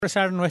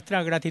Expresar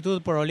nuestra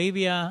gratitud por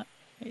Olivia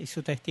y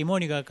su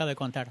testimonio que acaba de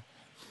contar.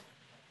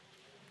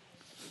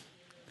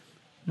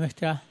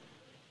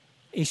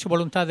 Y su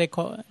voluntad de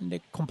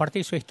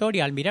compartir su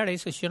historia. Al mirar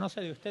eso, yo no sé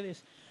de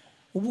ustedes,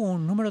 hubo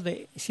un número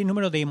de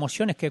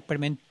emociones que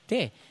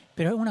experimenté,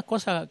 pero una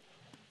cosa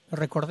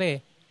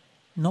recordé,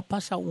 no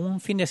pasa un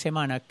fin de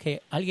semana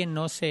que alguien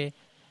no se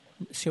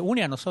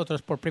une a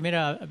nosotros por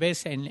primera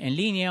vez en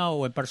línea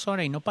o en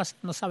persona y no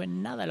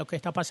saben nada de lo que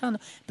está pasando,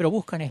 pero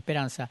buscan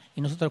esperanza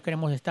y nosotros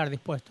queremos estar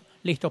dispuestos,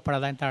 listos para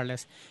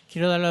adentrarles.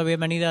 Quiero darle la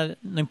bienvenida,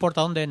 no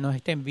importa dónde nos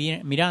estén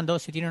mirando,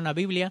 si tienen una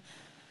Biblia,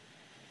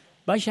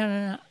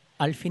 vayan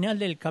al final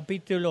del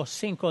capítulo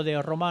 5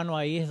 de Romano,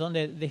 ahí es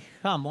donde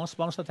dejamos,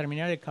 vamos a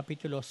terminar el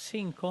capítulo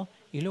 5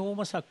 y luego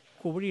vamos a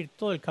cubrir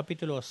todo el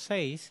capítulo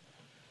 6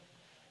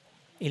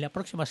 y la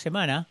próxima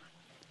semana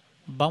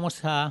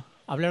vamos a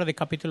hablar de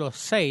capítulo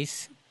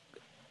 6.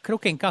 Creo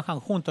que encajan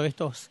juntos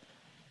estos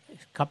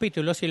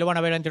capítulos y lo van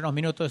a ver entre unos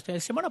minutos.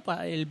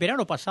 El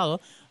verano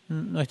pasado,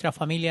 nuestra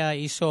familia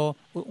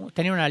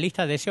tenía una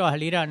lista de deseos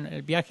al ir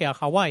al viaje a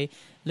Hawái.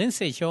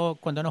 Lindsay y yo,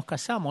 cuando nos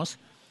casamos,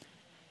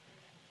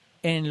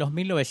 en los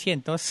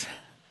 1900,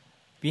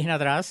 bien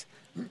atrás,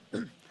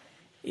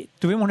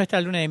 tuvimos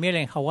nuestra luna de miel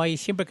en Hawái.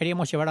 Siempre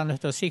queríamos llevar a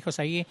nuestros hijos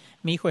allí.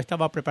 Mi hijo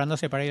estaba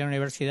preparándose para ir a la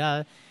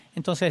universidad.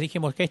 Entonces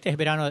dijimos que este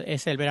verano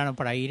es el verano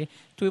para ir.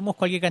 Tuvimos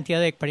cualquier cantidad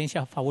de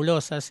experiencias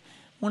fabulosas.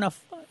 Una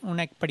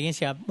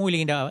experiencia muy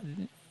linda.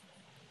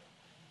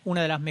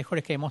 Una de las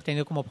mejores que hemos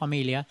tenido como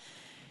familia.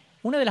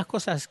 Una de las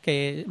cosas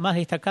que más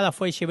destacada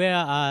fue llevar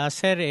a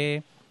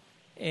hacer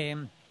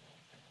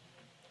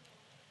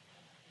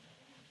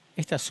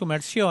esta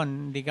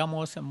sumersión,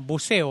 digamos,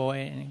 buceo.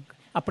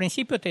 A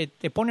principio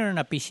te ponen en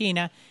una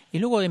piscina y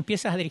luego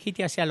empiezas a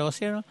dirigirte hacia el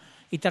océano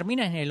y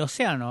terminas en el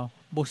océano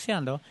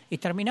buceando y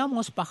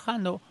terminamos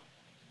bajando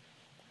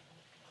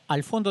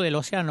al fondo del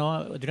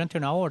océano durante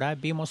una hora.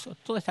 Vimos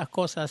todas estas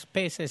cosas,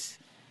 peces.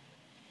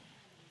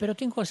 Pero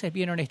tengo que ser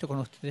bien honesto con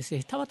ustedes.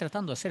 Estaba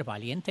tratando de ser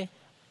valiente,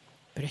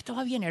 pero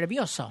estaba bien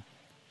nervioso.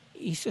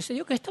 Y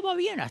sucedió que estaba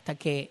bien hasta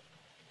que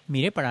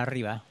miré para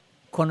arriba.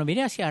 Cuando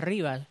miré hacia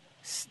arriba,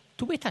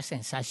 tuve esta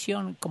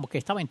sensación como que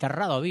estaba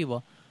enterrado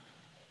vivo.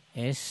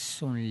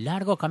 Es un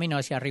largo camino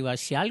hacia arriba.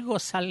 Si algo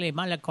sale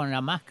mal con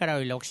la máscara o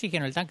el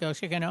oxígeno, el tanque de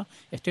oxígeno,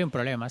 estoy en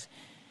problemas.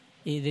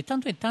 Y de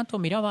tanto en tanto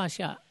miraba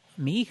hacia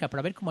mi hija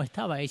para ver cómo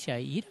estaba ella.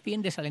 Y era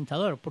bien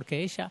desalentador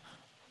porque ella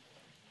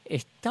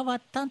estaba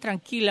tan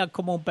tranquila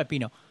como un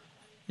pepino.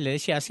 Le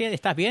decía,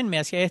 ¿estás bien? Me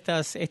hacía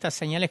estas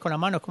señales con las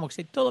manos como que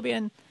sí, todo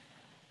bien,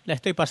 la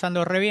estoy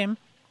pasando re bien.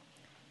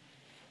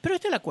 Pero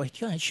esta es la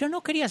cuestión. Yo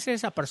no quería ser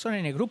esa persona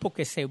en el grupo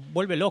que se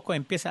vuelve loco y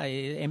empieza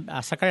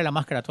a sacarle la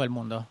máscara a todo el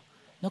mundo.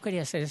 No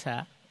quería ser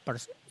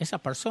esa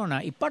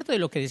persona. Y parte de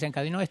lo que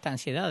desencadenó esta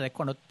ansiedad es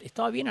cuando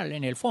estaba bien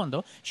en el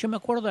fondo. Yo me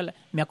acordé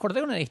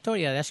de una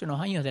historia de hace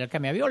unos años de la que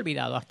me había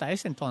olvidado hasta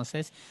ese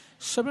entonces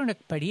sobre una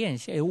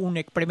experiencia, un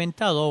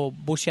experimentado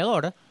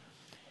buceador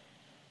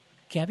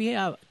que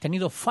había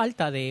tenido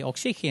falta de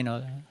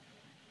oxígeno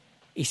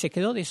y se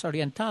quedó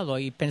desorientado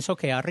y pensó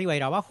que arriba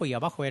era abajo y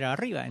abajo era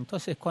arriba.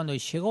 Entonces cuando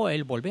llegó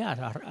él volvió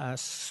a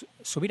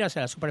subir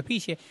hacia la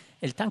superficie,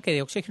 el tanque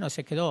de oxígeno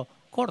se quedó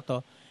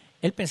corto.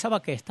 Él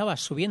pensaba que estaba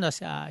yendo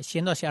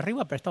hacia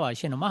arriba, pero estaba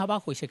yendo más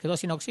abajo y se quedó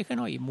sin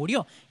oxígeno y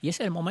murió. Y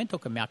ese es el momento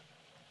que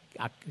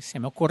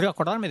se me ocurrió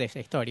acordarme de esa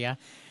historia.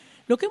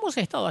 Lo que hemos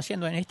estado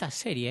haciendo en esta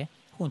serie,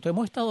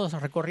 hemos estado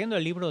recorriendo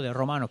el libro de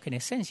Romanos, que en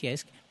esencia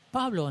es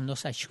Pablo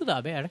nos ayuda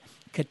a ver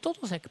que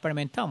todos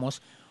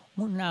experimentamos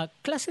una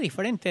clase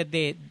diferente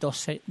de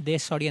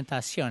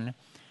desorientación.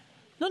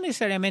 No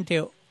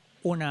necesariamente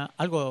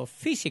algo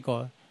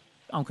físico,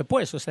 aunque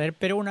puede suceder,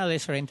 pero una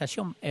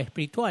desorientación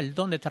espiritual,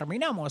 donde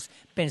terminamos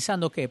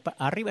pensando que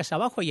arriba es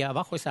abajo y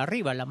abajo es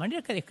arriba. La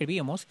manera que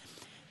describimos,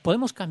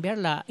 podemos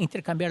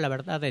intercambiar la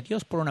verdad de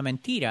Dios por una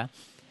mentira,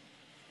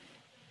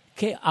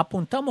 que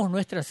apuntamos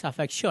nuestras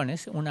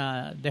afecciones,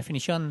 una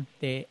definición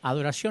de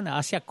adoración,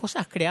 hacia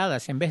cosas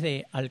creadas en vez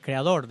de al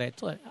creador de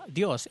todo,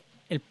 Dios.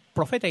 El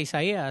profeta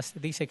Isaías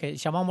dice que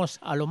llamamos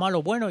a lo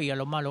malo bueno y a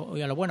lo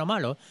bueno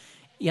malo.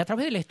 Y a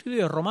través del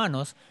estudio de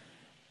Romanos,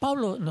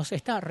 Pablo nos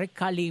está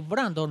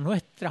recalibrando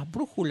nuestras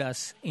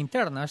brújulas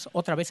internas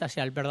otra vez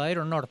hacia el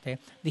verdadero norte.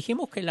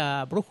 Dijimos que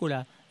la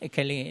brújula,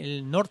 que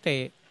el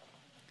norte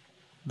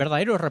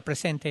verdadero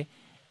represente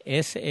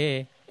es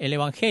el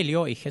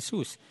Evangelio y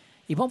Jesús.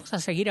 Y vamos a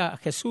seguir a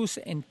Jesús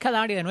en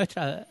cada área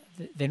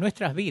de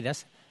nuestras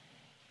vidas,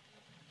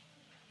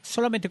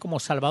 solamente como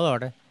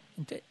Salvador.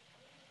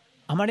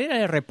 A manera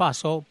de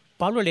repaso,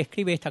 Pablo le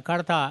escribe esta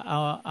carta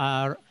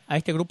a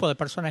este grupo de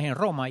personas en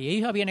Roma y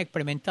ellos habían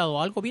experimentado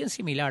algo bien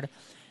similar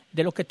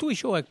de lo que tú y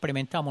yo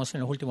experimentamos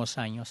en los últimos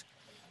años.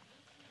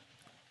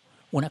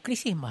 Una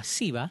crisis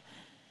masiva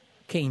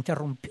que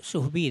interrumpió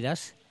sus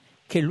vidas,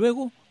 que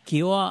luego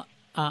guió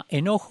a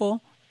enojo,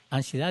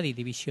 ansiedad y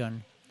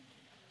división.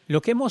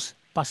 Lo que hemos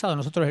pasado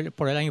nosotros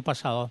por el año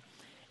pasado.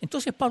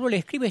 Entonces Pablo le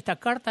escribe esta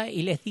carta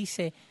y les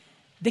dice,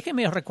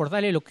 déjenme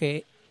recordarle lo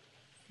que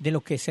de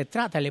lo que se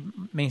trata el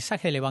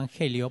mensaje del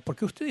Evangelio,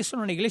 porque ustedes son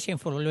una iglesia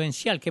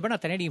influencial que van a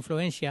tener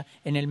influencia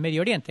en el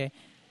Medio Oriente.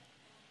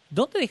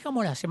 ¿Dónde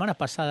dejamos la semana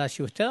pasada?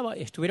 Si ustedes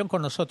estuvieron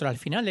con nosotros al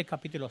final del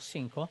capítulo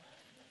 5,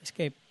 es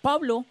que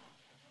Pablo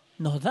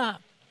nos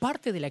da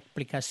parte de la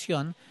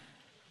explicación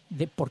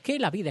de por qué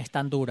la vida es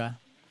tan dura.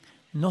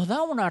 Nos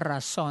da una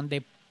razón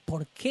de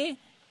por qué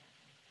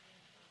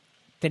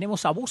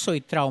tenemos abuso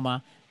y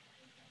trauma,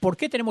 por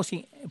qué tenemos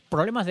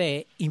problemas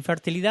de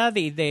infertilidad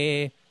y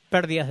de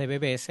pérdidas de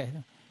bebés.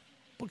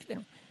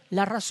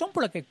 La razón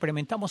por la que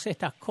experimentamos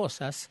estas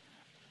cosas,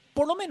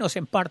 por lo menos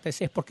en partes,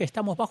 es porque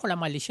estamos bajo la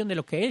maldición de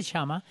lo que él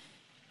llama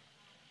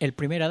el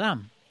primer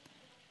Adán.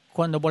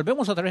 Cuando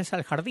volvemos otra vez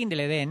al jardín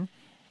del Edén,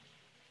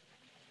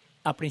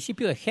 a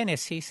principio de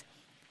Génesis,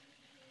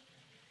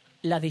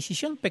 la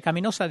decisión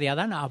pecaminosa de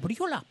Adán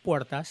abrió las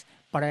puertas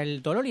para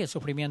el dolor y el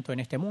sufrimiento en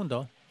este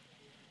mundo.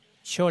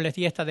 Yo les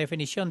di esta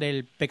definición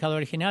del pecado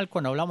original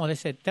cuando hablamos de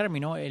ese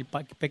término. El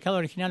pecado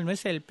original no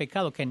es el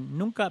pecado que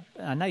nunca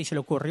a nadie se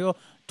le ocurrió,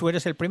 tú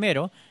eres el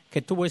primero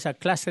que tuvo esa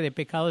clase de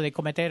pecado, de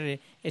cometer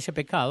ese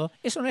pecado.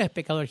 Eso no es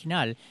pecado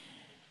original.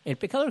 El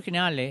pecado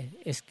original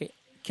es que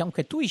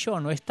aunque tú y yo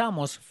no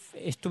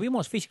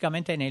estuvimos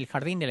físicamente en el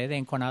jardín del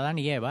Edén con Adán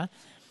y Eva,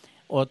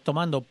 o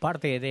tomando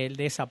parte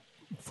de esa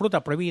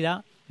fruta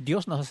prohibida,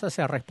 Dios nos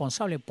hace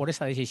responsable por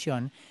esa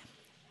decisión.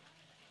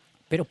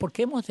 Pero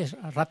porque hemos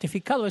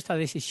ratificado esta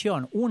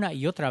decisión una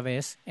y otra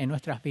vez en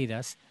nuestras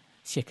vidas,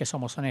 si es que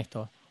somos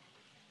honestos.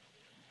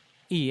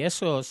 Y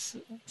eso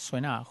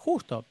suena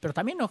justo, pero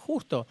también no es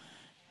justo.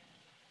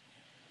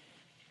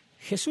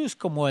 Jesús,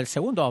 como el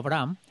segundo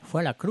Abraham, fue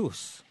a la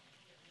cruz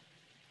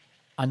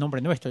a nombre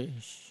nuestro.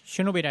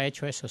 Yo no hubiera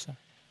hecho eso. ¿sabes?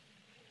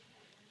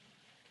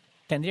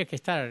 Tendría que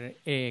estar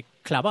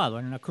clavado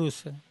en una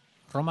cruz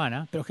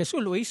romana, pero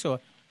Jesús lo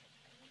hizo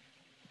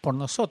por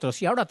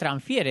nosotros y ahora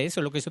transfiere, eso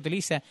es lo que se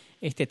utiliza,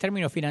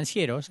 términos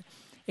financieros,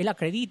 él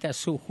acredita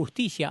su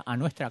justicia a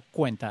nuestra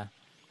cuenta.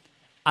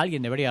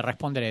 Alguien debería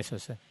responder eso,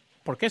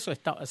 porque eso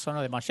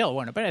suena demasiado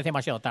bueno, pero es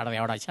demasiado tarde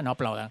ahora, ya no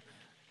aplaudan.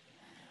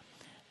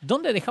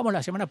 ¿Dónde dejamos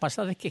la semana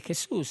pasada? Es que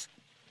Jesús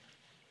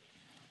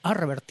ha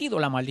revertido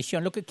la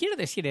maldición. Lo que quiere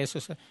decir eso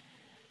es,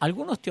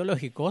 algunos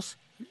teológicos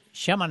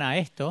llaman a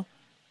esto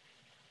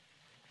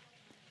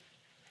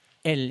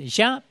el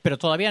ya, pero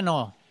todavía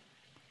no.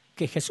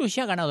 Que Jesús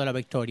ya ha ganado la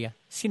victoria.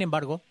 Sin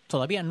embargo,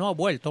 todavía no ha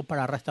vuelto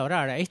para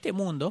restaurar a este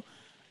mundo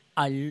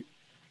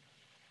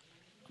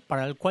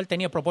para el cual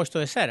tenía propuesto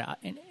de ser.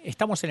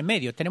 Estamos en el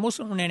medio. Tenemos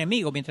un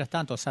enemigo, mientras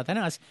tanto,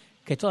 Satanás,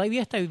 que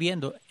todavía está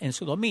viviendo en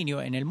su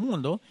dominio en el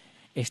mundo,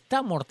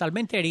 está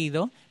mortalmente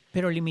herido,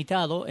 pero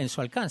limitado en su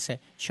alcance.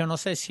 Yo no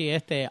sé si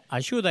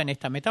ayuda en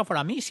esta metáfora.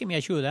 A mí sí me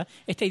ayuda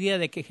esta idea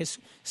de que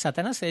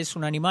Satanás es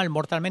un animal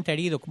mortalmente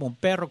herido, como un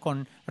perro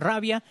con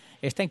rabia,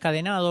 está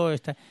encadenado,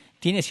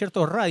 tiene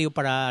cierto radio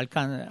para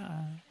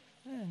alcanzar,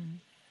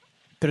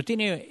 pero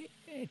tiene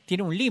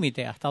un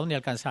límite hasta dónde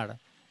alcanzar.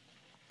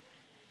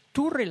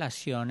 Tus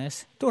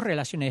relaciones,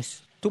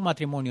 tu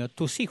matrimonio,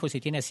 tus hijos,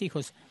 si tienes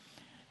hijos,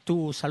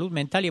 tu salud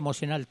mental y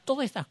emocional,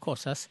 todas estas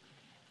cosas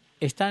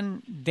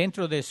están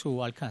dentro de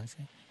su alcance.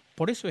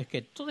 Por eso es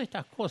que todas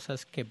estas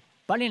cosas que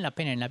valen la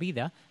pena en la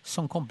vida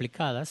son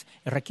complicadas,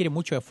 requieren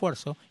mucho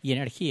esfuerzo y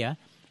energía,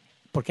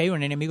 porque hay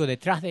un enemigo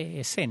detrás de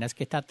escenas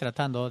que está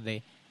tratando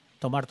de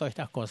tomar todas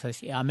estas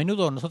cosas. Y a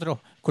menudo nosotros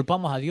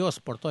culpamos a Dios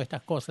por todas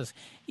estas cosas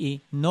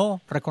y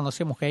no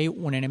reconocemos que hay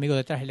un enemigo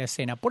detrás de la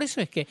escena. Por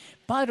eso es que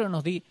Pedro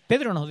nos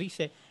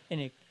dice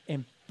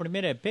en 1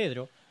 de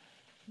Pedro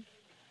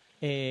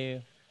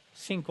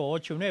 5,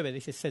 8 y 9,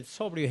 dice, sed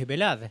sobrios y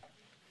velad.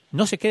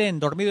 No se queden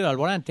dormidos al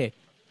volante.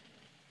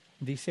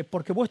 Dice,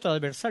 porque vuestro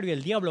adversario,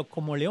 el diablo,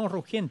 como león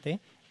rugiente,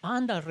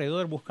 anda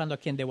alrededor buscando a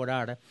quien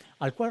devorar,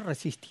 al cual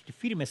resistir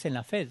firmes en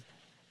la fe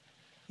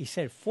y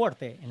ser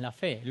fuerte en la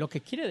fe. Lo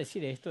que quiere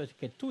decir esto es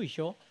que tú y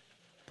yo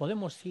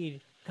podemos ir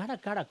cara a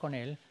cara con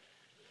él,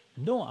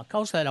 no a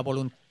causa del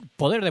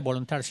poder de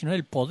voluntad, sino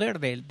el poder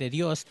de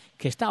Dios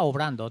que está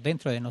obrando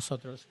dentro de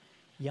nosotros.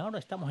 Y ahora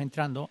estamos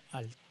entrando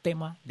al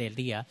tema del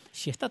día.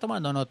 Si está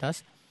tomando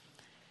notas,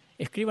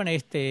 escriban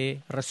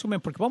este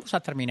resumen porque vamos a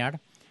terminar.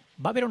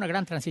 Va a haber una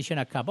gran transición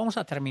acá. Vamos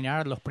a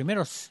terminar los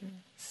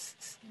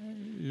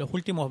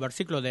últimos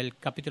versículos del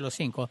capítulo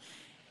 5,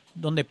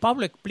 donde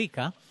Pablo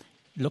explica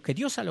lo que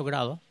Dios ha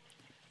logrado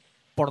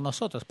por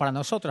nosotros, para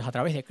nosotros, a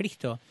través de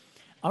Cristo.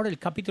 Ahora el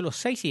capítulo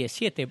 6 y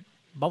 7,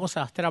 vamos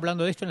a estar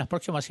hablando de esto en las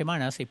próximas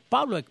semanas, y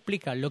Pablo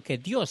explica lo que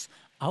Dios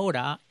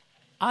ahora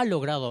ha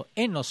logrado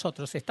en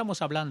nosotros.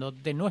 Estamos hablando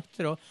de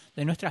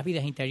nuestras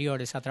vidas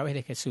interiores a través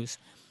de Jesús.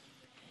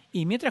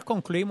 Y mientras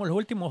concluimos los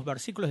últimos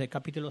versículos del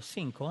capítulo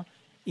 5,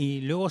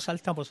 y luego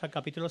saltamos al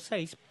capítulo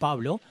 6,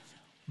 Pablo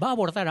va a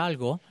abordar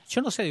algo.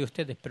 Yo no sé de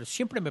ustedes, pero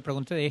siempre me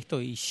pregunté de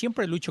esto y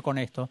siempre lucho con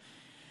esto.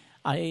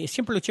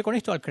 Siempre luché con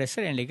esto al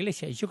crecer en la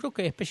iglesia. Y yo creo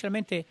que es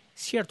especialmente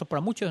cierto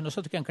para muchos de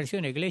nosotros que han crecido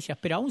en la iglesia,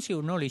 pero aún si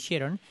no lo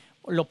hicieron,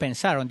 lo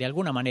pensaron de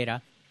alguna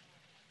manera.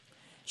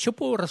 Yo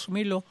puedo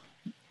resumirlo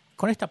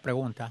con esta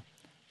pregunta.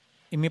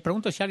 Y me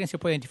pregunto si alguien se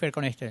puede identificar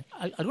con esto.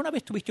 ¿Alguna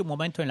vez tuviste un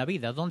momento en la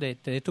vida donde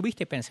te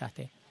detuviste y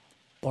pensaste,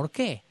 ¿Por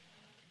qué?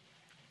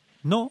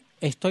 No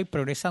estoy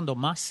progresando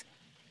más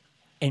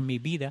en mi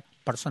vida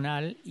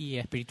personal y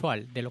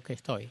espiritual de lo que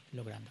estoy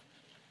logrando.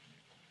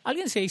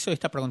 ¿Alguien se hizo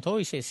esta pregunta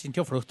y se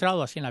sintió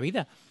frustrado así en la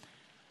vida?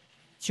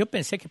 Yo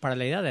pensé que para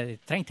la edad de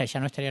 30 ya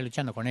no estaría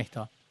luchando con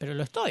esto, pero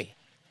lo estoy.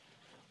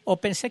 O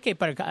pensé que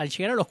al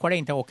llegar a los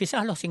 40 o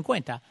quizás a los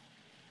 50,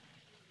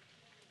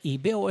 y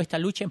veo esta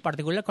lucha en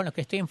particular con la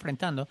que estoy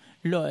enfrentando,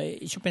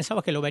 yo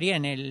pensaba que lo vería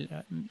en el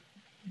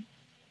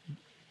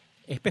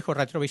espejo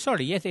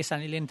retrovisor y es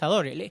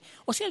desalentador.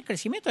 O sea, el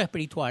crecimiento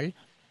espiritual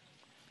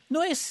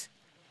no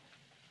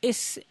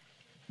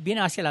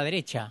viene hacia la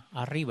derecha,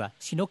 arriba,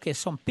 sino que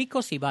son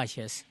picos y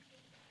valles.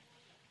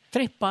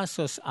 3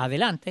 pasos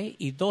adelante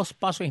y 2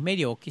 pasos y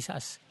medio,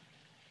 quizás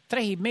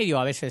 3 y medio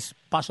a veces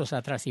pasos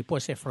atrás, y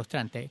puede ser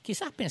frustrante.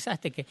 Quizás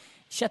pensaste que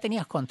ya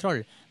tenías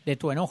control de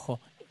tu enojo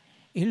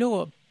y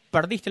luego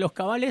perdiste los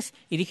cabales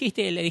y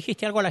le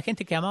dijiste algo a la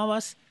gente que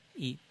amabas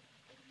y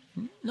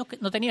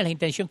no tenías la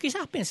intención.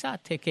 Quizás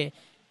pensaste que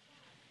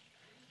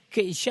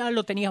ya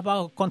lo tenías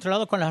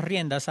controlado con las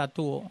riendas a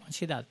tu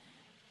ansiedad.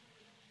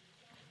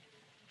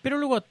 Pero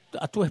luego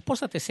a tu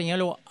esposa te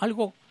señaló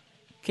algo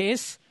que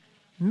es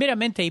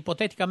meramente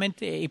hipotético,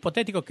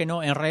 que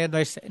en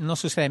realidad no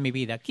sucede en mi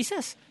vida.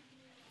 Quizás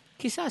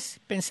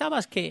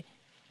pensabas que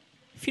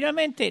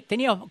finalmente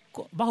tenías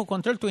bajo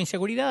control tu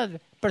inseguridad,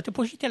 pero te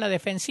pusiste a la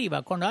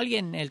defensiva. Cuando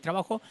alguien en el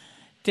trabajo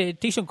te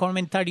hizo un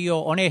comentario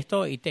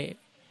honesto y te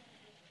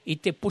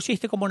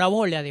pusiste como una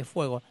bola de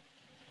fuego.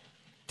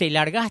 Te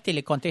largaste y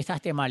le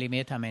contestaste mal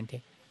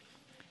inmediatamente.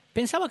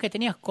 Pensaba que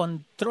tenías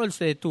control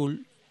de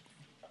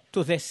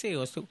tus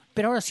deseos,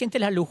 pero ahora sientes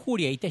la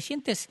lujuria y te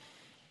sientes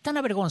tan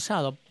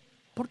avergonzado.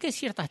 ¿Por qué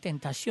ciertas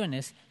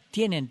tentaciones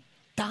tienen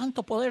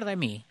tanto poder de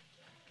mí?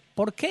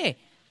 ¿Por qué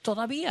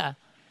todavía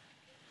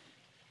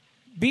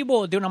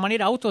vivo de una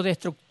manera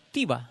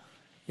autodestructiva?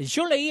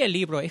 Yo leí el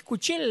libro,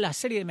 escuché la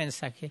serie de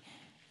mensajes,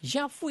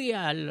 ya fui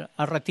al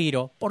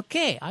retiro. ¿Por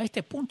qué a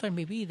este punto en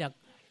mi vida,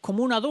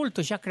 como un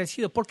adulto ya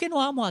crecido, por qué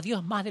no amo a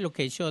Dios más de lo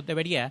que yo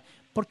debería?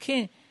 ¿Por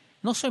qué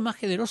no soy más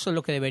generoso de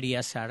lo que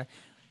debería ser?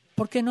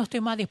 ¿Por qué no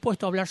estoy más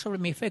dispuesto a hablar sobre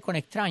mi fe con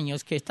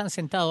extraños que están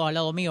sentados al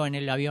lado mío en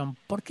el avión?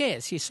 ¿Por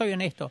qué? Si soy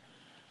honesto,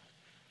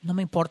 no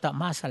me importa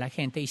más a la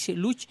gente. Y si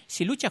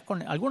luchas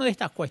con alguna de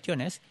estas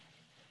cuestiones,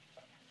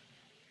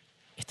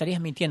 estarías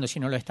mintiendo si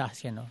no lo estás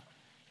haciendo.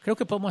 Creo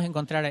que podemos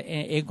encontrar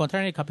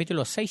en el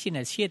capítulo 6 y en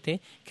el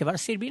 7 que van a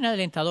ser bien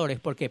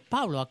alentadores, porque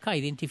Pablo acá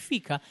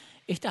identifica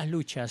estas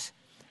luchas.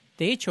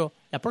 De hecho,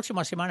 la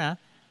próxima semana,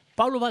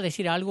 Pablo va a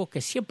decir algo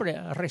que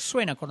siempre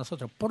resuena con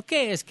nosotros. ¿Por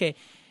qué es que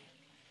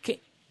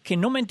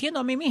no me entiendo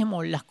a mí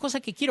mismo? Las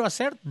cosas que quiero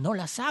hacer no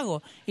las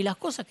hago, y las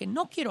cosas que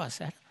no quiero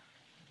hacer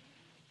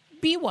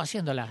vivo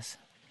haciéndolas.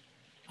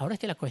 Ahora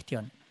está la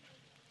cuestión.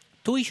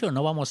 Tú y yo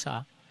no vamos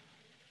a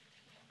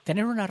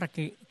tener una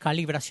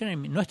recalibración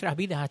en nuestras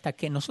vidas hasta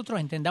que nosotros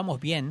entendamos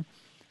bien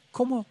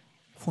cómo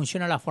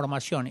funciona la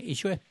formación. Y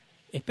yo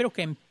espero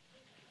que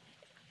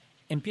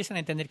empiecen a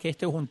entender que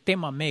este es un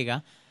tema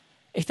mega,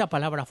 esta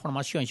palabra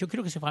formación. Yo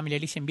quiero que se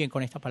familiaricen bien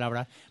con esta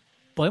palabra.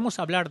 Podemos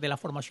hablar de la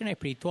formación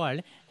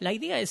espiritual. La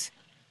idea es,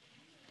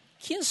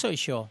 ¿quién soy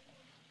yo?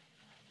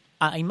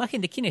 ¿A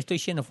imagen de quién estoy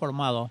siendo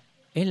formado?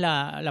 Es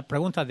la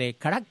pregunta de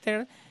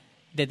carácter,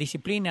 de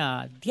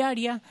disciplina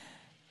diaria,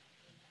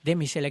 de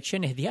mis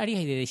elecciones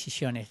diarias y de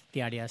decisiones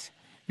diarias.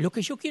 Lo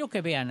que yo quiero que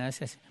vean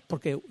es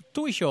porque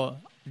tú y yo,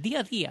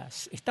 día a día,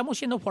 estamos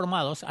siendo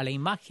formados a la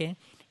imagen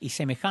y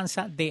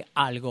semejanza de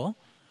algo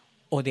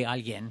o de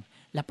alguien.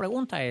 La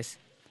pregunta es,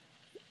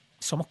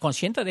 ¿somos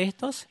conscientes de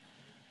estos?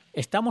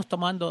 ¿Estamos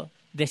tomando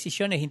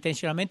decisiones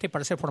intencionalmente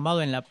para ser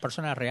formados en la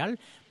persona real?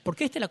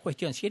 Porque esta es la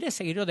cuestión. Si eres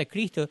seguidor de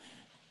Cristo,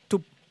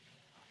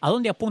 ¿a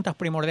dónde apuntas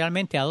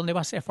primordialmente? ¿A dónde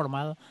vas a ser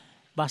formado?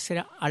 Va a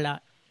ser a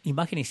la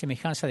imagen y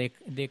semejanza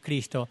de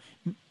Cristo.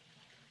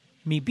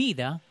 Mi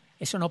vida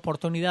es una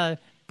oportunidad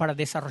para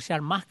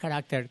desarrollar más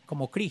carácter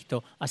como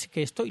Cristo, así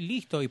que estoy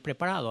listo y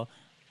preparado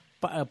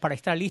para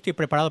estar listo y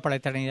preparado para la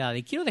eternidad.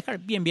 Y quiero dejar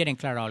bien en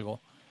claro algo.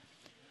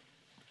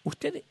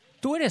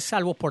 Tú eres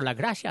salvo por la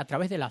gracia a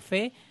través de la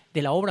fe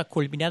de la obra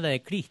culminada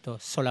de Cristo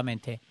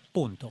solamente.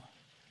 Punto.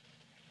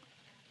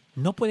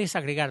 No puedes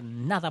agregar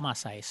nada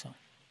más a eso.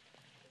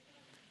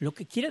 Lo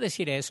que quiere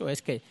decir eso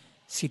es que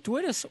si tú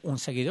eres un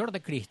seguidor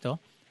de Cristo,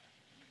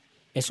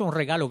 es un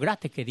regalo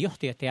gratis que Dios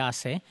te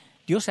hace.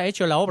 Dios ha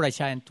hecho la obra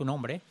ya en tu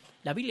nombre.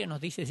 La Biblia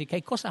nos dice que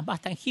hay cosas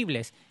más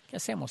tangibles que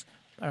hacemos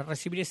para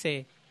recibir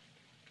ese.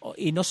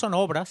 Y no son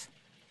obras,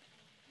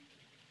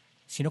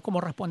 sino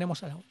cómo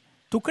respondemos a la obra.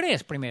 Tú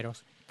crees primero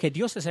que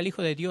Dios es el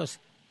Hijo de Dios.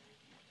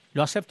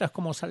 Lo aceptas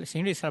como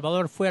Señor y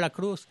Salvador. Fue a la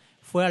cruz,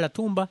 fue a la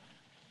tumba,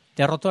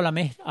 derrotó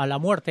a la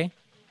muerte.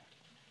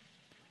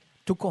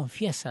 Tú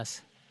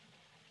confiesas.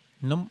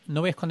 No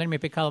voy a esconder mi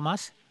pecado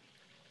más.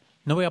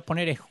 No voy a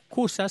poner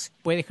excusas.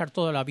 Voy a dejar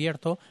todo lo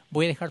abierto.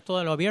 Voy a dejar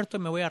todo lo abierto y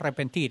me voy a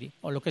arrepentir.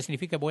 O lo que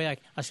significa que voy a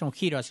hacer un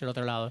giro hacia el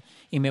otro lado.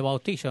 Y me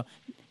bautizo.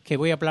 Que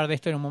voy a hablar de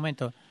esto en un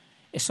momento.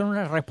 Es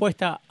una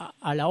respuesta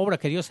a la obra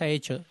que Dios ha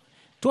hecho.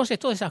 Tú haces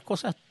todas esas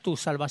cosas, tu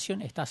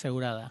salvación está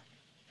asegurada.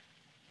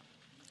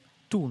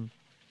 tú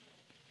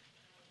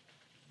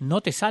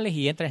no te sales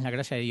y entras en la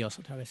gracia de Dios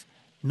otra vez.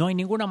 No hay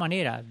ninguna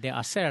manera de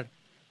hacer,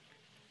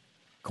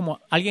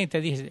 como alguien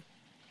te dice,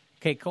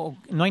 que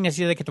no hay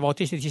necesidad de que te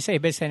bautices 16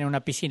 veces en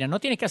una piscina. No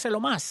tienes que hacerlo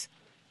más.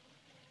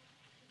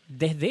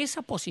 Desde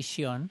esa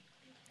posición,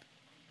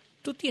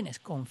 tú tienes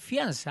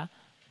confianza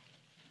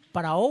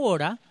para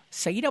ahora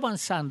seguir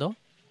avanzando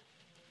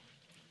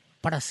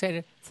para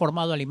ser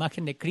formado a la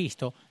imagen de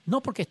Cristo,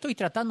 no porque estoy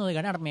tratando de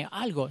ganarme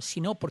algo,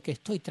 sino porque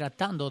estoy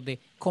tratando de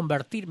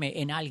convertirme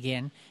en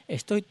alguien,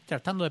 estoy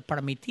tratando de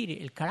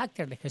permitir el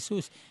carácter de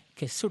Jesús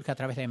que surja a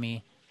través de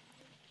mí.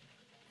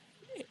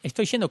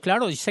 Estoy siendo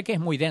claro, y sé que es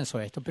muy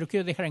denso esto, pero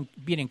quiero dejar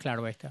bien en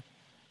claro esto.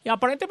 Y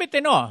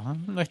aparentemente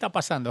no está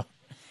pasando.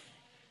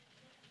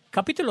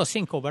 Capítulo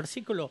 5,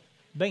 versículo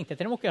 20,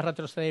 tenemos que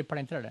retroceder para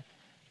entrar.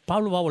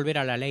 Pablo va a volver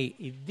a la ley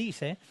y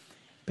dice,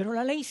 pero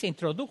la ley se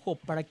introdujo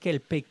para que el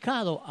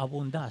pecado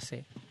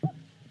abundase.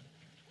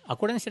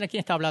 Acuérdense de quién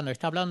está hablando.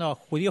 Está hablando a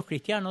judíos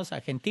cristianos, a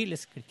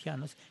gentiles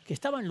cristianos, que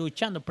estaban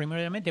luchando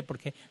primeramente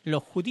porque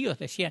los judíos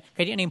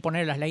querían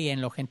imponer las leyes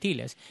en los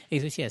gentiles.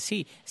 Ellos decían,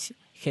 sí,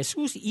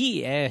 Jesús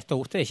y esto,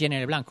 ustedes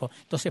llenen el blanco.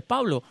 Entonces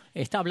Pablo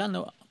está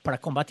hablando para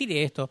combatir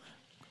esto,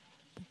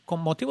 con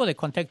motivo de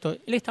contexto.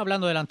 Él está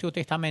hablando del Antiguo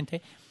Testamento,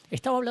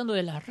 estaba hablando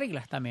de las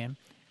reglas también.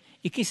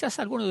 Y quizás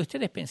algunos de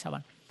ustedes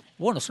pensaban,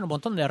 bueno, son un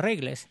montón de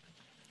reglas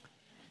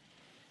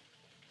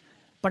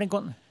para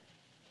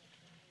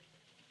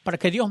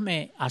que Dios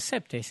me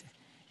acepte.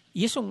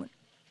 Y es un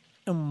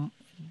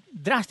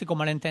drástico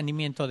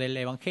malentendimiento del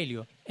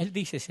Evangelio. Él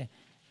dice,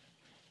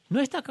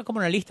 no está acá como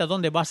una lista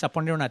donde vas a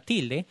poner una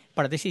tilde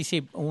para decir,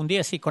 sí, un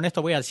día sí, con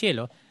esto voy al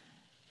cielo.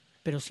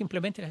 Pero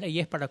simplemente la ley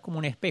es para como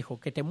un espejo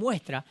que te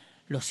muestra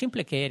lo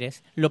simple que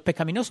eres, lo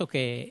pecaminoso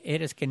que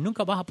eres, que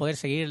nunca vas a poder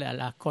seguir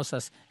las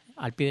cosas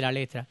al pie de la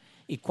letra,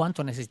 y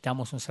cuánto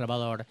necesitamos un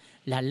Salvador.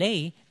 La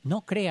ley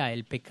no crea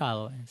el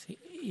pecado,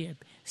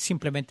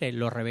 simplemente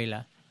lo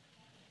revela.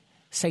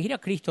 Seguir a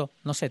Cristo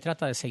no se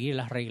trata de seguir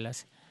las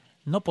reglas.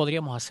 No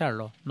podríamos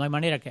hacerlo. No hay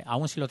manera que,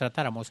 aun si lo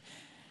tratáramos.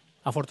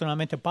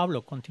 Afortunadamente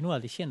Pablo continúa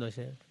diciendo,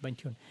 ese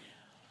 21,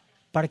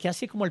 para que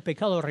así como el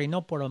pecado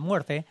reinó por la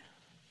muerte,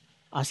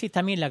 así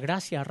también la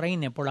gracia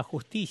reine por la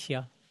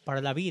justicia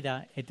para la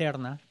vida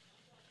eterna,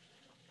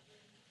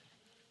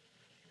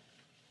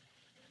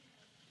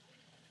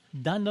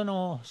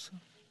 dándonos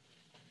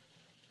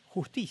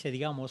justicia,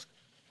 digamos,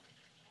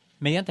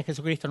 mediante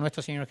Jesucristo,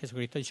 nuestro Señor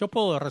Jesucristo. Y yo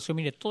puedo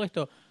resumir todo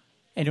esto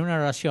en una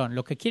oración.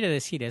 Lo que quiere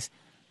decir es,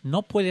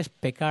 no puedes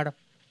pecar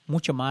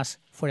mucho más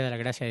fuera de la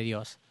gracia de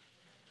Dios.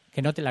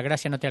 Que la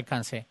gracia no te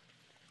alcance.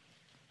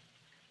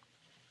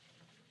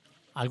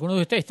 Algunos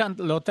de ustedes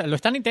lo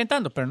están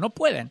intentando, pero no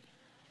pueden.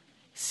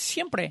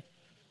 Siempre,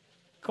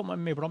 como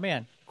me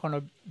bromean,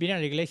 cuando vienen a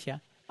la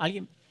iglesia,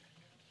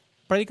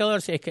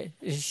 predicador, es que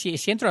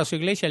si entro a su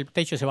iglesia el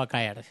techo se va a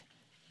caer.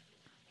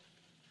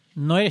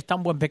 No eres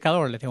tan buen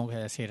pecador, le tengo que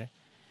decir.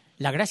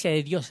 La gracia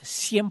de Dios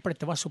siempre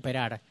te va a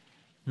superar.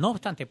 No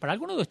obstante, para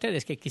algunos de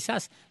ustedes que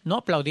quizás no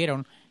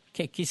aplaudieron,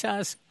 que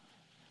quizás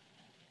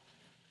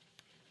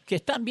que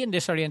están bien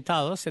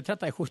desorientados, se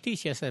trata de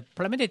justicia,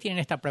 probablemente tienen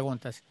estas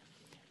preguntas.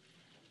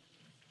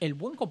 El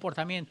buen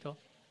comportamiento,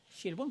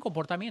 si el buen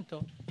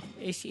comportamiento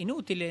es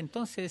inútil,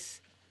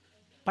 entonces,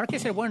 ¿para qué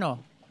ser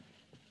bueno?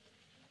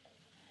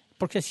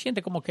 Porque se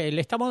siente como que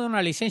le estamos dando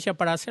una licencia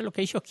para hacer lo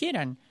que ellos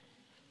quieran.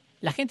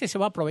 La gente se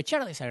va a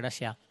aprovechar de esa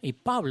gracia. Y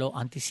Pablo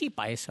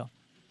anticipa eso,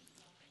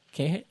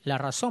 que es la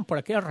razón por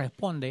la que él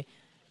responde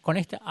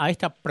a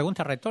esta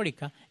pregunta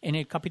retórica en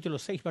el capítulo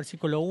 6,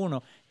 versículo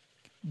 1.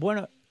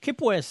 Bueno, ¿qué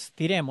pues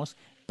diremos?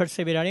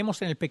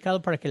 ¿Perseveraremos en el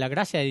pecado para que la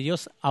gracia de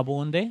Dios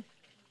abunde?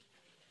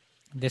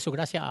 De su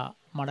gracia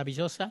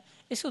maravillosa.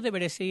 Eso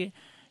debería ser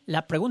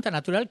la pregunta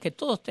natural que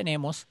todos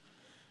tenemos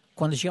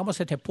cuando llegamos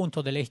a este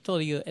punto del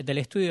estudio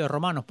de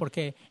Romanos,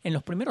 porque en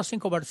los primeros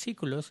 5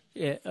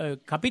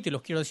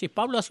 capítulos, quiero decir,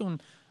 Pablo hace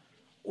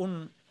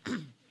un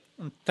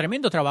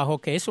tremendo trabajo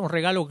que es un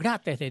regalo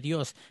gratis de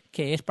Dios,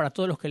 que es para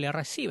todos los que le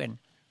reciben.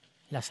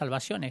 La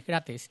salvación es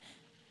gratis.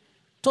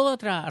 Toda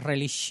otra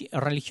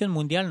religión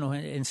mundial nos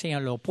enseña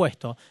lo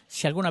opuesto.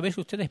 Si alguna vez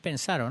ustedes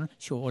pensaron,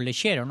 o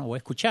leyeron, o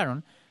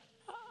escucharon,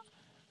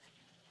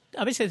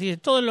 a veces dicen,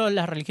 todas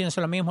las religiones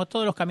son lo mismo,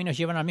 todos los caminos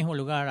llevan al mismo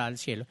lugar, al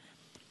cielo.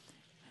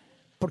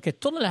 Porque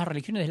todas las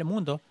religiones del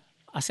mundo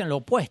hacen lo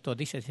opuesto.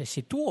 Dice,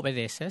 si tú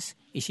obedeces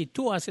y si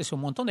tú haces un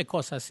montón de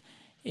cosas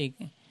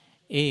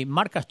y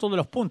marcas todos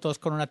los puntos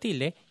con una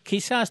tilde,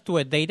 quizás tu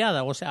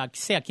deidad, o sea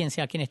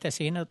quien esté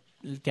siguiendo,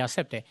 te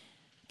acepte.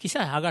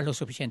 Quizás hagas lo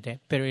suficiente,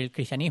 pero el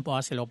cristianismo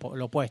hace lo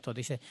opuesto.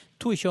 Dice,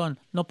 tú y yo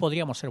no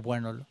podríamos ser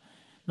buenos.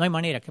 No hay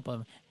manera que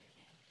podamos.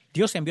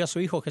 Dios envió a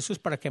su Hijo Jesús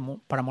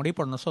para morir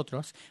por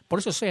nosotros. Por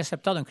eso soy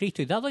aceptado en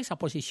Cristo. Y dado esa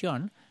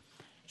posición,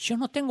 yo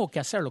no tengo que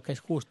hacer lo que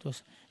es justo.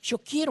 Yo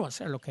quiero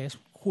hacer lo que es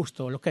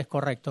justo, lo que es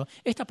correcto.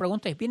 Esta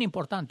pregunta es bien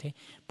importante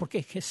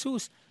porque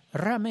Jesús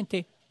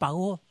realmente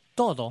pagó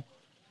todo.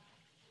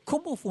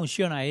 ¿Cómo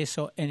funciona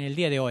eso en el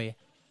día de hoy?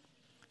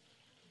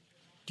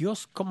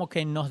 Dios como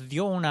que nos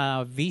dio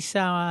una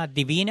visa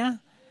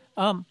divina.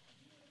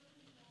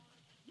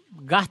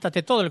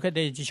 gástate todo lo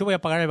que yo voy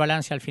a pagar el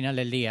balance al final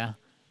del día.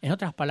 En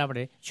otras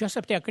palabras, yo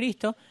acepté a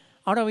Cristo,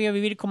 ahora voy a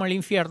vivir como el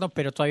infierno,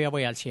 pero todavía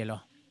voy al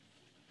cielo.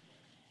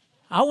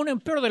 Aún en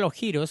peor de los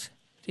giros,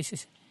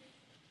 dices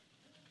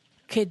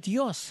que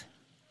Dios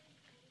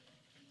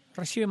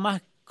recibe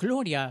más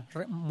gloria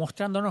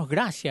mostrándonos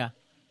gracia.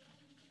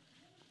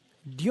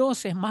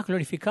 Dios es más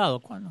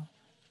glorificado.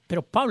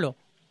 Pero Pablo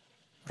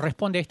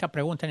responde a esta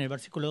pregunta en el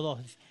versículo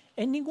 2.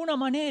 En ninguna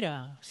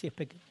manera.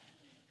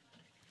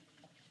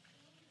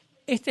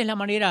 Esta es la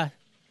manera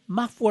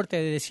más fuerte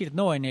de decir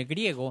no en el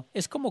griego.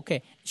 Es como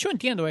que, yo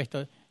entiendo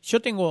esto.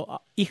 Yo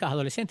tengo hijas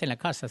adolescentes en la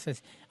casa.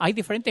 Hay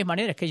diferentes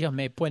maneras que ellos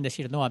me pueden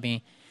decir no a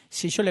mí.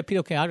 Si yo les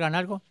pido que hagan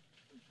algo,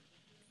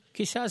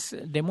 quizás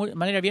de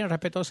manera bien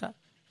respetuosa,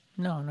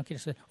 no quiero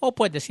hacer. O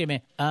puedes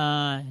decirme,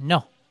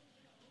 no.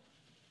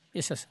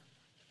 Eso es.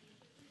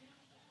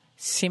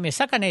 Si me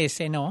sacan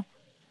ese no,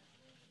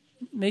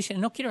 me dicen,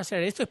 no quiero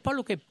hacer. Esto es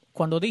Pablo que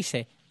cuando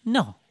dice,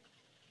 no.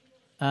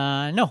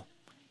 No.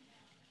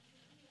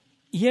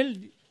 Y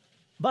él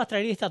va a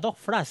traer estas dos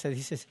frases,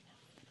 dices,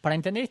 para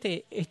entender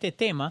este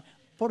tema,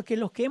 porque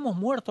los que hemos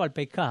muerto al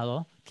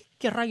pecado,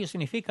 ¿qué rayos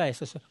significa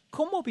eso?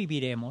 ¿Cómo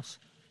viviremos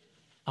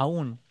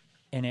aún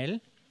en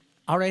él?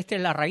 Ahora, esta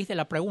es la raíz de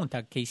la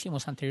pregunta que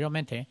hicimos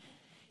anteriormente.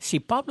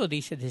 Si Pablo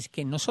dice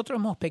que nosotros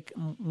hemos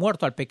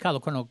muerto al pecado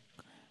cuando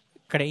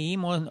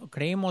creímos,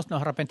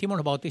 nos arrepentimos,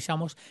 nos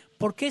bautizamos,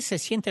 ¿por qué se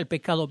siente el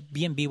pecado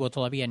bien vivo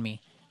todavía en mí?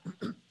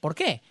 ¿Por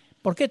qué?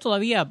 ¿Por qué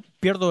todavía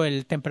pierdo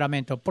el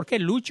temperamento? ¿Por qué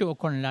lucho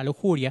con la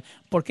lujuria?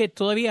 ¿Por qué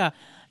todavía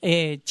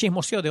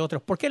chismoseo de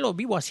otros? ¿Por qué lo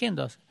vivo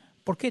haciendo?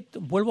 ¿Por qué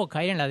vuelvo a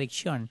caer en la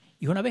adicción?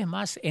 Y una vez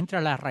más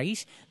entra la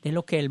raíz de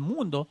lo que el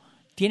mundo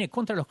tiene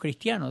contra los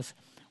cristianos.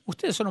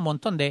 Ustedes son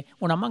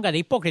una manga de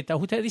hipócritas.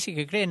 Ustedes dicen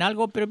que creen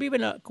algo, pero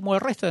viven como el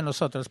resto de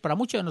nosotros. Para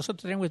muchos de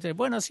nosotros tenemos que decir,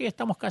 bueno, sí,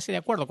 estamos casi de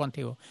acuerdo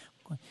contigo.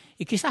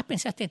 Y quizás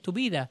pensaste en tu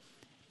vida,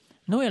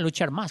 no voy a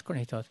luchar más con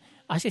esto.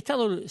 Has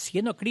estado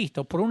siguiendo a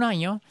Cristo por 1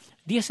 año,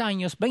 10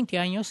 años, 20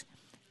 años,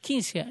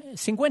 15,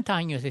 50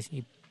 años. Es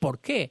decir, ¿por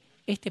qué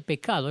este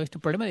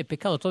problema de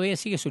pecado todavía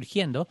sigue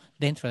surgiendo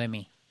dentro de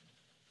mí?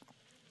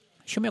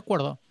 Yo me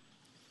acuerdo,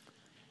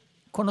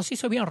 conocí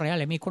eso bien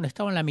real en mí cuando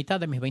estaba en la mitad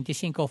de mis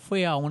 25,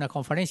 fui a una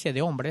conferencia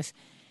de hombres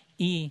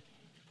y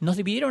nos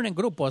dividieron en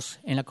grupos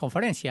en la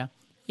conferencia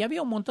y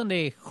había un montón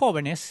de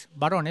jóvenes,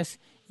 varones,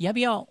 y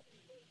había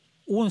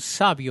un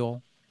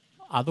sabio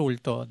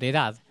adulto de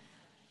edad.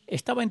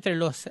 Estaba entre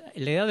la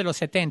edad de los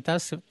 70,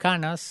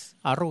 canas,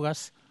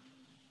 arrugas,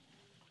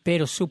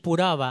 pero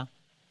supuraba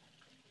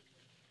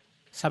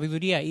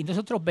sabiduría. Y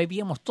nosotros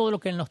bebíamos todo lo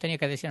que él nos tenía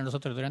que decir a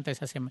nosotros durante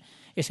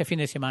ese fin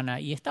de semana.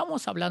 Y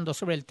estábamos hablando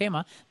sobre el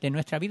tema de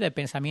nuestra vida de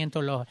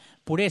pensamiento, la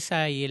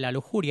pureza y la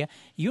lujuria.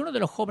 Y uno de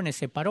los jóvenes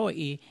se paró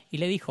y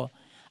le dijo,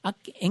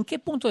 ¿en qué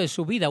punto de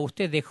su vida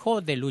usted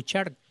dejó de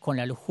luchar con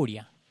la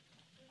lujuria?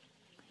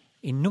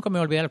 Y nunca me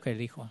olvidé lo que él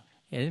dijo.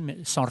 Él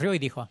me sonrió y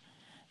dijo,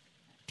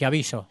 te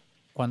aviso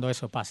cuando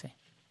eso pase.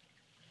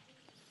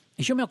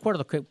 Y yo me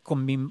acuerdo que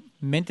con mi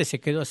mente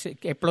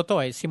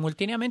explotó.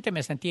 Simultáneamente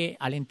me sentí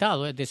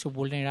alentado de su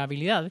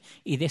vulnerabilidad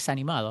y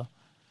desanimado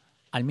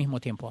al mismo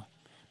tiempo.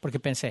 Porque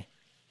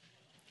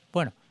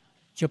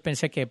yo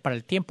pensé que para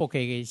el tiempo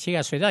que llegue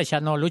a su edad ya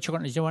no lucho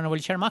yo no voy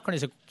a luchar más con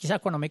eso. Quizás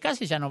cuando me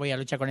case ya no voy a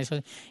luchar con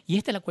eso. Y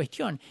esta es la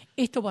cuestión.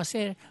 Esto va a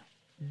ser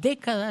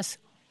décadas,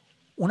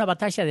 una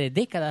batalla de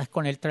décadas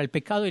contra el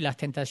pecado y las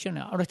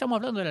tentaciones. Ahora estamos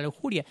hablando de la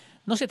lujuria.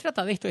 No se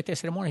trata de este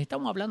sermón.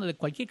 Estamos hablando de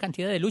cualquier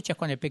cantidad de luchas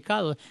con el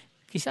pecado.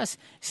 Quizás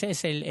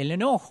es el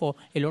enojo,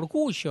 el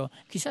orgullo,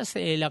 quizás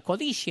la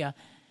codicia.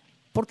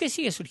 ¿Por qué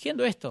sigue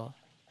surgiendo esto?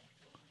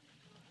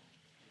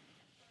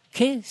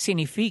 ¿Qué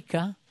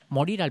significa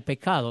morir al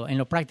pecado en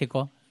lo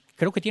práctico?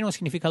 Creo que tiene un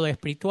significado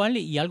espiritual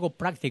y algo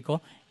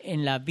práctico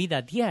en la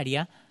vida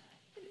diaria,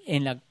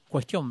 en la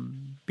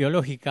cuestión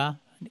biológica,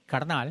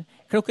 carnal.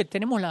 Creo que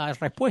tenemos la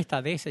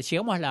respuesta de ese.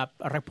 Llegamos a la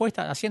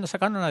respuesta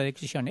sacando una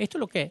decisión. Esto es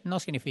lo que no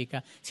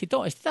significa. Si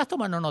estás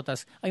tomando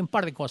notas, hay un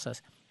par de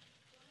cosas.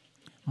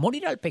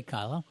 Morir al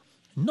pecado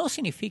no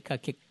significa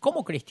que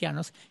como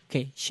cristianos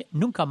que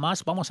nunca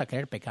más vamos a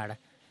querer pecar.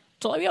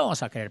 Todavía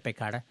vamos a querer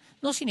pecar.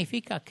 No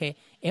significa que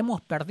hemos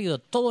perdido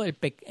todo el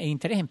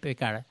interés en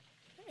pecar.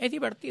 Es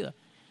divertido.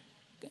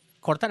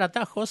 Cortar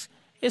atajos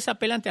es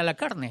apelante a la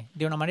carne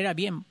de una manera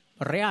bien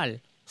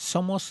real.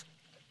 Somos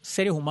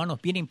seres humanos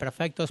bien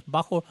imperfectos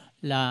bajo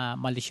la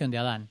maldición de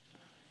Adán.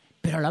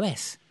 Pero a la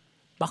vez,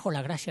 bajo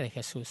la gracia de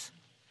Jesús.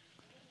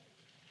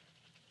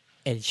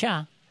 El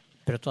ya,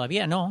 pero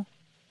todavía no.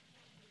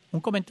 Un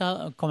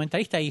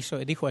comentarista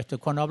dijo esto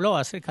cuando habló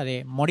acerca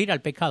de morir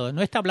al pecado.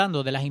 No está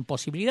hablando de las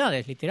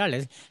imposibilidades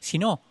literales,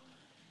 sino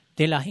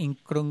de las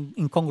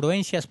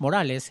incongruencias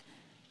morales.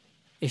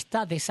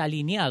 Está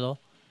desalineado.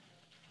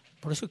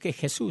 Por eso que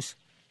Jesús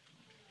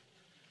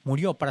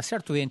murió para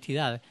ser tu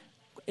identidad.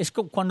 Es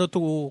cuando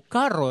tu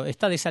carro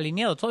está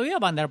desalineado, todavía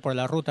va a andar por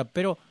la ruta,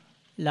 pero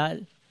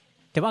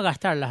te va a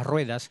gastar las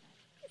ruedas.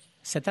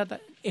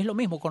 Es lo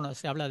mismo cuando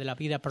se habla de la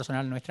vida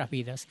personal en nuestras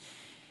vidas.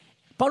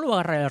 Pablo va a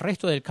agarrar el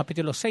resto del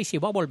capítulo 6 y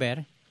va a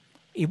volver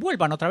y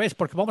vuelvan otra vez,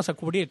 porque vamos a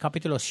cubrir el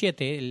capítulo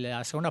 7,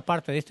 la segunda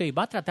parte de esto, y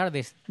va a tratar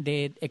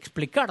de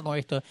explicarnos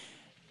esto,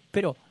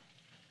 pero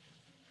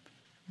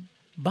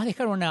va a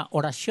dejar una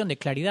oración de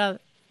claridad.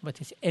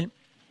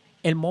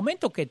 El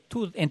momento que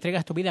tú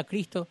entregas tu vida a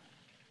Cristo,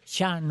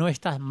 ya no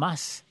estás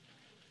más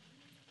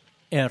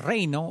el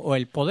reino o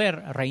el poder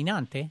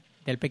reinante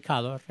del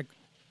pecado.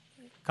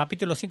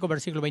 Capítulo 5,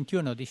 versículo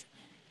 21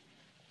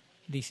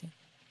 dice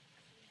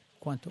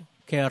 ¿cuánto?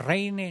 Que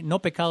reine,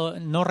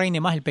 no reine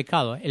más el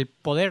pecado. El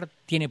poder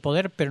tiene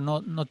poder, pero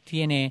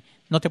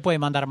no te puede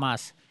mandar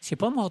más. Si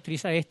podemos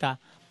utilizar esta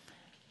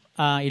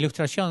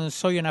ilustración,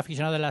 soy un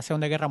aficionado de la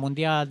Segunda Guerra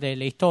Mundial, de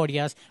las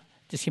historias.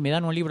 Si me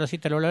dan un libro así,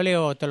 te lo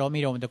leo, te lo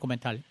miro un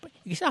documental.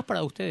 Quizás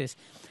para ustedes,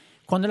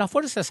 cuando las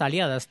fuerzas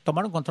aliadas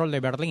tomaron control de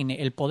Berlín,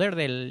 el poder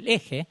del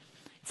eje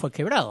fue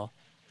quebrado.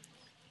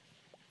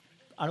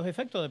 A los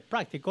efectos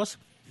prácticos,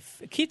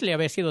 Hitler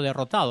había sido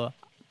derrotado.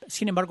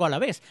 Sin embargo, a la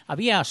vez,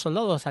 había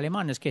soldados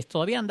alemanes que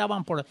todavía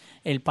andaban por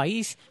el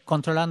país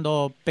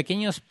controlando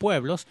pequeños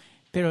pueblos,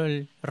 pero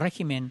el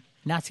régimen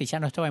nazi ya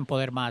no estaba en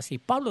poder más. Y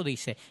Pablo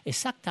dice,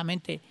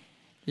 exactamente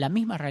la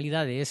misma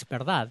realidad es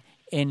verdad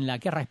en la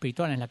guerra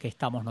espiritual en la que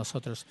estamos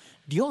nosotros.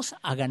 Dios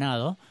ha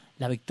ganado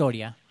la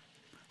victoria.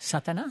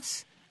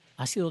 Satanás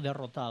ha sido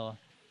derrotado.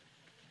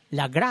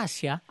 La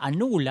gracia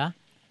anula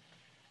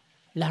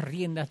las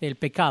riendas del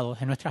pecado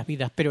en nuestras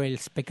vidas, pero el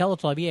pecado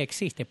todavía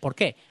existe. ¿Por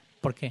qué?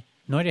 Porque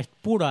no eres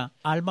pura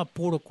alma,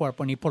 puro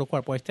cuerpo, ni puro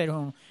cuerpo. Este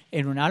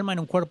en un alma, en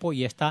un cuerpo,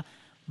 y está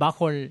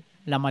bajo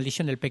la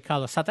maldición del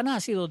pecado. Satanás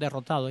ha sido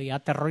derrotado y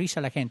aterroriza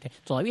a la gente.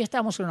 Todavía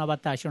estamos en una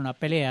batalla, en una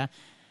pelea.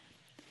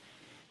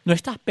 No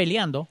estás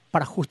peleando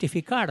para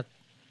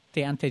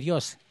justificarte ante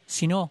Dios,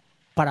 sino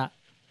para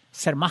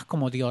ser más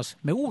como Dios.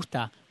 Me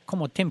gusta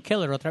como Tim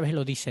Keller otra vez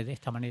lo dice de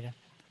esta manera.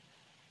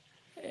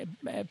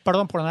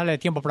 Perdón por no darle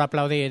tiempo para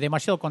aplaudir.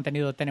 Demasiado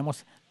contenido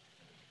tenemos.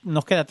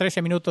 Nos queda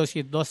 13 minutos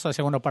y 2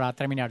 segundos para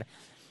terminar.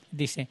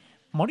 Dice,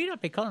 morir al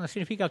pecado no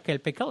significa que el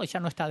pecado ya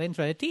no está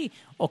dentro de ti,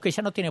 o que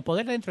ya no tiene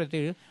poder dentro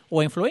de ti,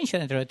 o influencia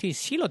dentro de ti.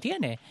 Sí lo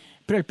tiene,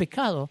 pero el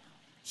pecado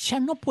ya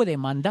no puede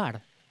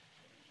mandarte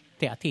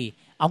a ti.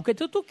 Aunque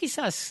tú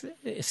quizás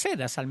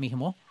cedas al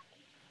mismo,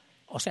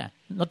 o sea,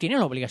 no tienes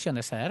la obligación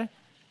de ceder.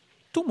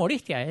 Tú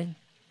moriste a él.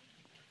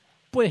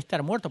 Puede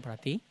estar muerto para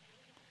ti.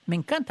 Me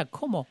encanta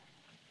cómo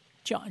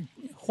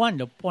Juan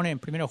lo pone en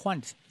 1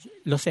 Juan.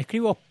 Los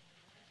escribo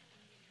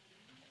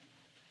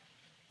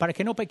para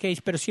que no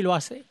pequéis, pero si lo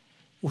hace,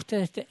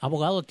 ustedes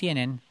abogado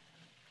tienen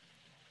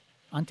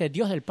ante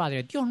Dios del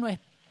Padre. Dios no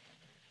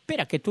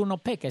espera que tú no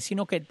peques,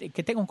 sino que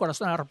tenga un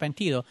corazón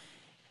arrepentido.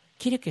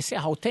 Quiere que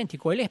seas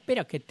auténtico. Él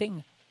espera que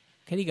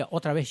diga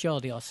otra vez yo,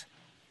 Dios.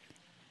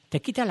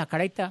 Te quitas la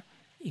careta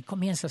y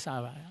comienzas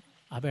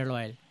a verlo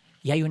a Él.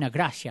 Y hay una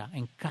gracia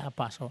en cada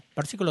paso.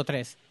 Versículo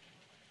 3.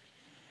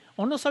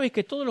 ¿O no sabéis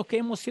que todos los que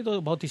hemos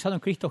sido bautizados en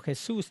Cristo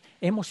Jesús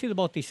hemos sido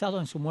bautizados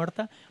en su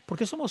muerte?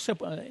 Porque somos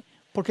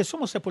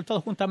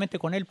sepultados juntamente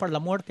con Él para la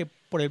muerte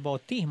por el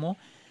bautismo,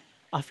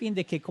 a fin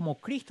de que como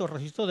Cristo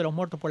resucitó de los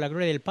muertos por la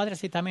gloria del Padre,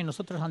 así también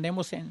nosotros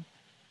andemos en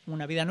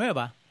una vida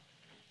nueva.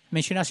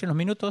 Mencioné hace unos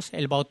minutos,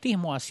 el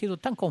bautismo ha sido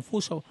tan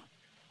confuso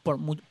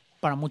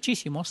para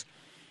muchísimos.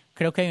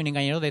 Creo que hay un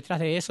engañador detrás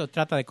de eso,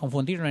 trata de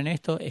confundirlo en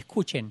esto.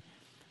 Escuchen,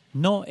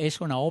 no es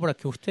una obra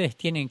que ustedes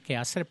tienen que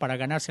hacer para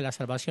ganarse la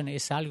salvación,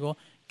 es algo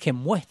que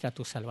muestra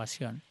tu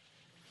salvación.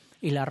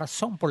 Y la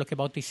razón por la que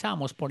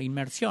bautizamos por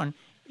inmersión,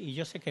 y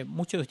yo sé que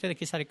muchos de ustedes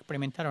quizás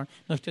experimentaron,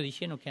 no estoy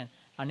diciendo que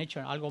han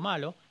hecho algo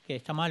malo, que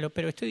está malo,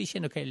 pero estoy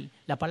diciendo que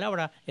la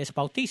palabra es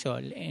bautizo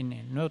en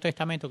el Nuevo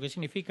Testamento, que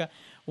significa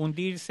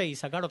hundirse y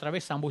sacar otra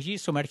vez, zambullir,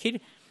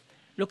 sumergir.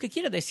 Lo que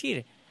quiere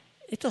decir,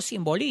 esto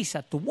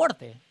simboliza tu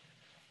muerte.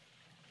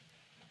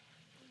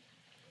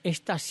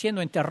 Estás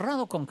siendo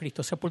enterrado con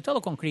Cristo,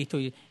 sepultado con Cristo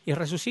y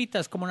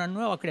resucitas como una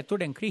nueva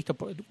criatura en Cristo.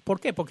 ¿Por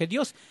qué? Porque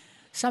Dios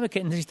sabe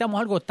que necesitamos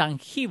algo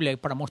tangible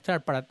para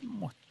mostrar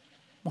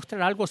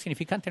algo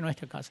significante en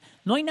nuestra casa.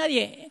 No hay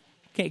nadie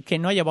que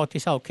no haya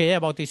bautizado, que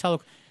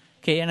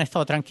hayan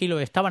estado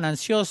tranquilos, estaban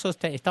ansiosos,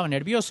 estaban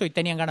nerviosos y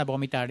tenían ganas de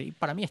vomitar. Y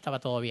para mí estaba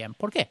todo bien.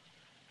 ¿Por qué?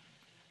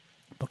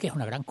 Porque es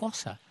una gran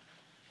cosa.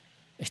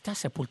 Estás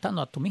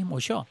sepultando a tu mismo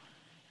yo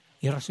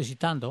y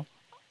resucitando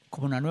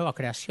como una nueva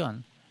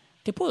creación.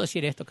 Te puedo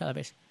decir esto cada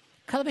vez.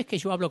 Cada vez que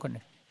yo hablo con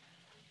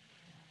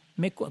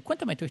él,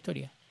 cuéntame tu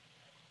historia.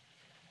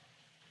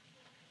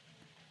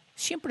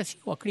 Siempre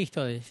sigo a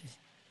Cristo.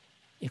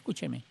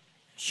 Escúcheme,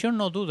 yo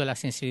no dudo de la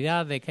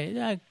sinceridad de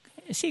que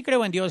sí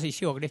creo en Dios y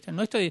sigo a Cristo.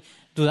 No estoy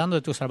dudando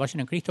de tu salvación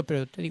en Cristo,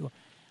 pero te digo,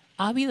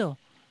 ¿ha habido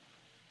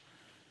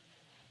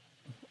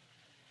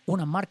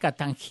una marca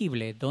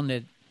tangible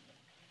donde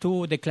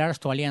tú declaras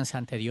tu alianza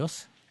ante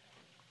Dios?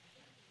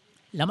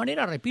 La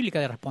manera bíblica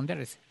de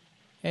responder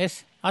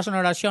es haz una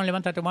oración,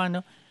 levanta tu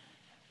mano,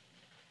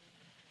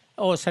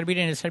 o servir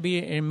en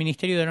el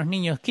ministerio de los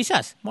niños.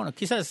 Quizás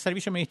el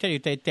servicio del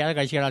ministerio te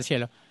haga llegar al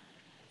cielo.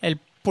 El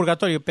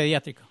purgatorio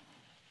pediátrico.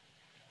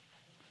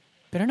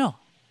 Pero no.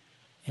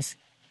 Es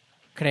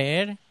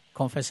creer,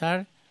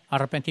 confesar,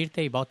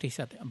 arrepentirte y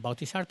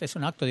bautizarte es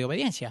un acto de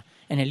obediencia.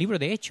 En el libro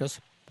de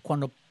Hechos,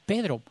 cuando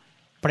Pedro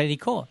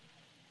predicó,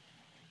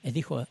 él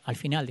dijo, al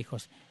final dijo,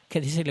 que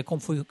dice,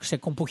 se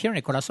compugieron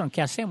el corazón,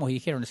 ¿qué hacemos? Y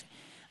dijeron,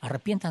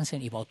 arrepiéntanse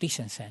y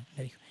bautícense.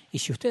 Le dijo, y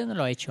si usted no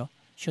lo ha hecho,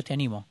 yo te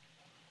animo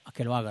a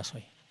que lo hagas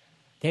hoy.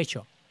 De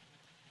hecho,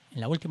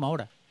 en la última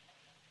hora,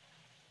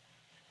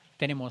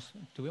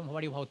 tuvimos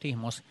varios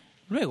bautismos.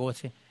 Luego,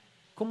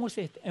 ¿cómo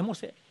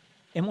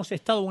hemos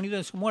estado unidos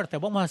en su muerte?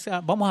 Vamos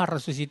a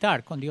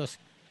resucitar con Dios.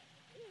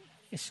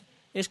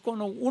 Es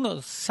cuando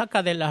uno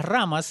saca de las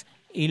ramas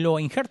y lo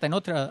injerta en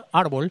otro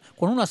árbol.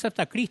 Cuando uno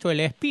acepta a Cristo, el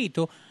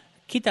Espíritu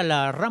quita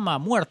la rama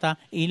muerta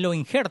y lo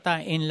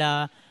injerta en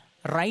la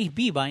raíz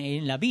viva,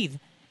 en la vid,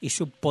 y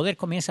su poder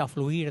comienza a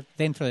fluir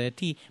dentro de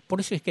ti.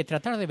 Por eso es que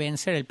tratar de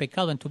vencer el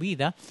pecado en tu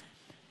vida,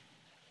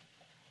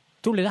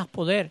 tú le das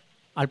poder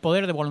al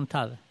poder de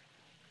voluntad.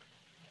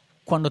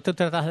 Cuando tú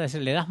tratas de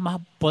hacer, le das más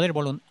poder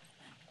voluntad.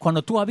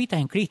 Cuando tú habitas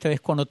en Cristo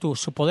es cuando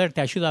su poder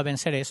te ayuda a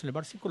vencer eso. El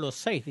versículo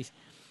 6 dice,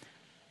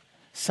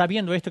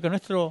 sabiendo esto, que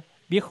nuestro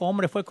viejo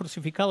hombre fue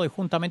crucificado y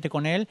juntamente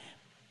con él,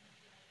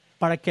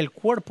 para que el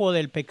cuerpo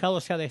del pecado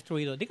sea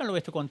destruido. Díganlo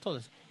esto con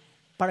todos.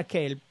 Para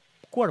que el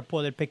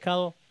cuerpo del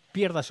pecado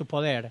pierda su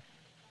poder.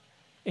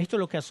 Esto es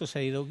lo que ha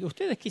sucedido.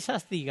 Ustedes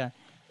quizás digan,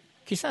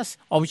 quizás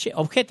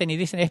objeten y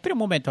dicen, espera un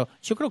momento,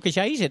 yo creo que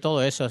ya hice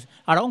todo eso.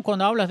 Ahora, aún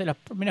cuando hablas de las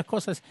primeras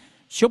cosas,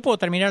 yo puedo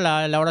terminar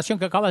la oración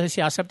que acabas de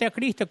decir, acepté a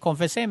Cristo,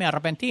 confesé, me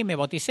arrepentí, me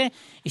bauticé,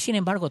 y sin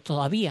embargo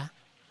todavía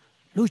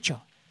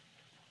lucho.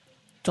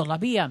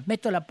 Todavía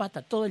meto la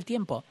pata todo el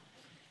tiempo.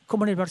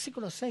 Como en el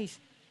versículo 6.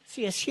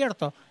 Sí, es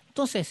cierto.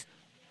 Entonces,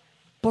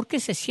 ¿por qué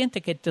se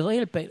siente que te doy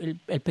el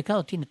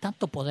pecado tiene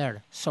tanto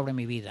poder sobre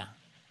mi vida?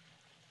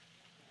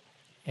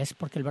 Es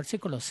porque el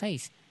versículo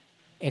 6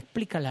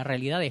 explica la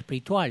realidad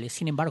espiritual.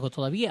 Sin embargo,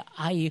 todavía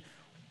hay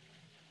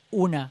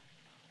una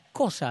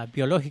cosa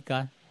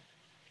biológica,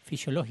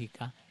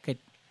 fisiológica, que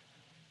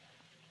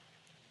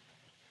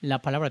la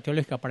palabra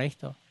teológica para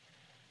esto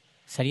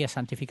sería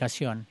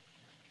santificación.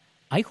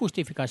 Hay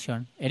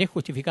justificación. Eres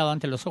justificado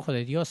ante los ojos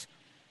de Dios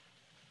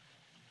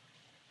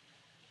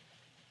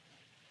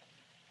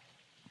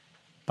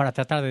para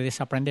tratar de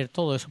desaprender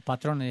todos esos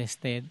patrones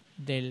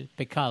del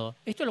pecado.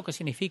 Esto es lo que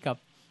significa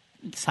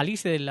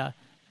salirse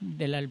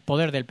del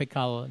poder del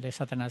pecado de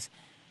Satanás.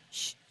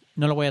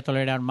 No lo voy a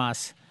tolerar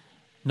más.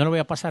 No lo voy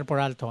a pasar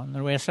por alto. No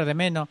lo voy a hacer de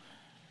menos.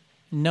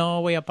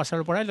 No voy a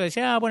pasarlo por alto.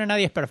 Dice, bueno,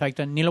 nadie es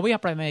perfecto. Ni lo voy a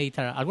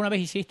premeditar. ¿Alguna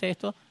vez hiciste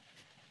esto?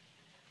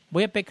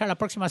 Voy a pecar la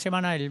próxima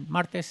semana, el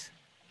martes.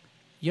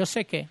 Yo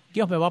sé que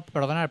Dios me va a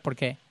perdonar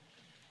porque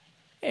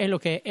es lo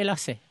que Él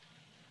hace.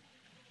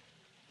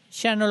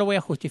 Ya no lo voy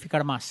a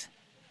justificar más.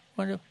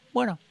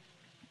 Bueno,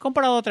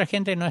 comparado a otra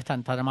gente no es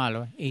tan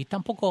malo. Y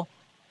tampoco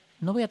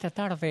no voy a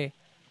tratar de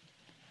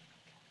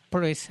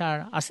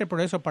hacer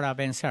progreso para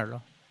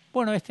vencerlo.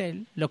 Bueno, es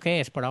lo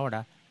que es por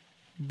ahora.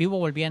 Vivo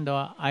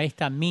volviendo a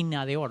esta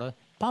mina de oro.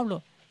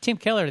 Tim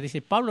Keller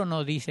dice, Pablo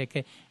no dice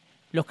que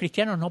los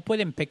cristianos no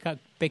pueden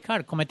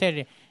pecar,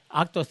 cometer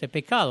actos de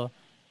pecado,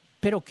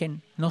 pero que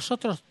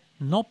nosotros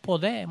no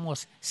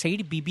podemos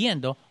seguir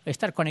viviendo,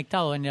 estar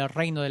conectados en el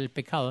reino del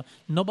pecado.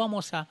 No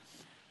vamos a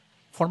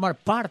formar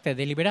parte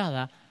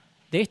deliberada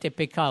de este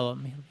pecado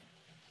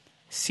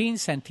sin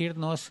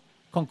sentirnos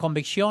con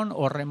convicción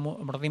o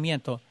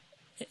remordimiento.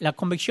 La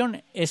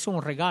convicción es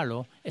un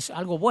regalo, es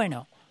algo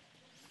bueno.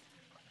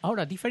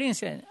 Ahora,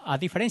 a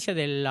diferencia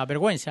de la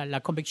vergüenza, la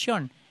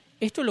convicción,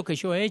 esto es lo que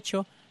yo he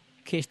hecho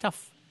que está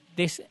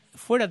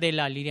fuera de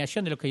la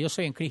alineación de lo que yo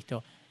soy en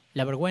Cristo.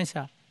 La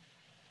vergüenza,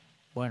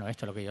 bueno,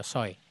 esto es lo que yo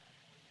soy.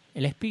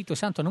 El Espíritu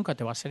Santo nunca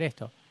te va a hacer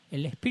esto.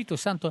 El Espíritu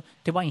Santo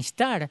te va a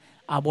instar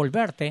a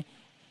volverte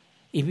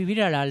y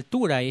vivir a la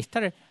altura y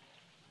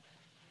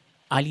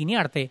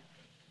alinearte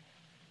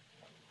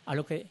a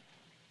lo que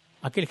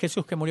aquel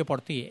Jesús que murió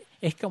por ti.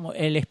 Es como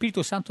el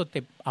Espíritu Santo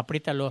te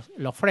aprieta los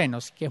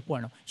frenos, que es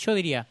bueno. Yo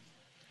diría,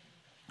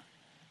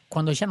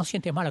 cuando ya no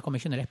sientes más la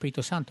convicción del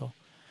Espíritu Santo,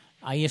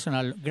 ahí es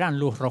una gran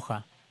luz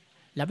roja.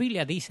 La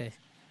Biblia dice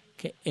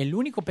que el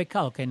único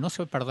pecado que no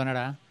se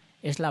perdonará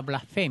es la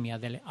blasfemia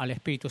al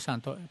Espíritu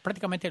Santo.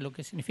 Prácticamente lo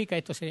que significa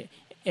esto es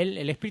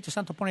el Espíritu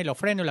Santo pone los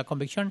frenos, la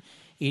convicción,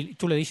 y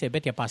tú le dices,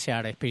 vete a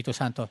pasear, Espíritu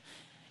Santo.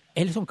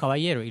 Él es un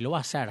caballero y lo va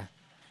a hacer.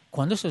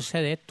 Cuando eso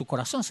sucede, tu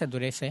corazón se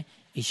endurece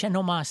y ya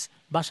no más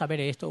vas a ver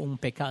esto un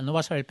pecado, no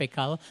vas a ver el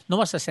pecado, no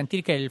vas a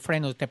sentir que el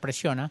freno te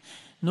presiona.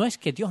 No es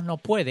que Dios no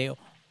puede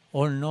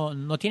o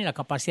no tiene la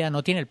capacidad,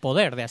 no tiene el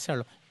poder de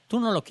hacerlo. Tú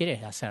no lo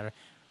quieres hacer.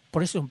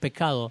 Por eso es un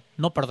pecado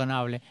no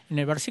perdonable. En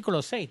el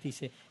versículo 6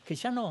 dice que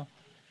ya no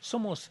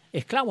somos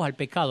esclavos al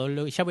pecado.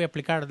 Ya voy a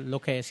explicar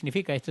lo que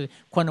significa esto.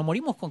 Cuando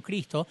morimos con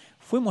Cristo,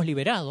 fuimos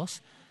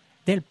liberados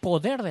del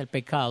poder del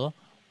pecado.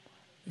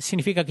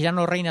 Significa que ya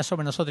no reina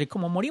sobre nosotros. Y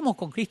como morimos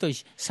con Cristo,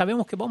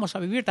 sabemos que vamos a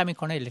vivir también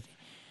con Él.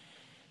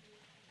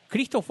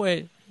 Cristo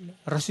fue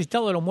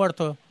resucitado de los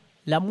muertos.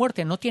 La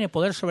muerte no tiene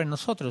poder sobre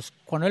nosotros.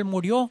 Cuando Él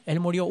murió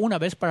una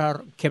vez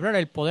para quebrar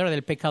el poder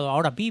del pecado.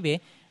 Ahora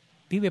vive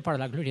para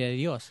la gloria de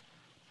Dios.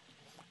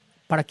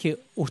 Para que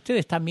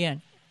ustedes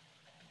también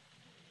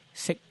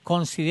se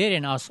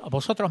consideren a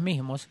vosotros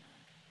mismos,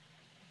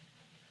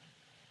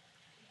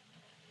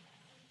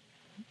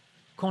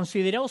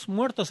 consideraos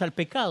muertos al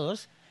pecado,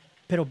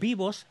 pero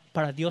vivos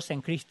para Dios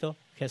en Cristo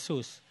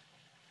Jesús.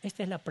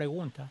 Esta es la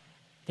pregunta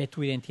de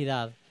tu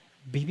identidad.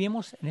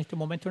 Vivimos en este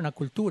momento en una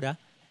cultura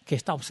que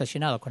está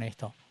obsesionada con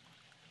esto.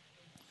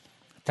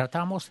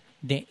 Tratamos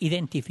de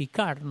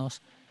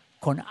identificarnos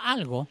con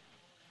algo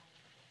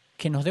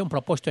que nos dé un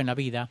propósito en la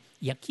vida.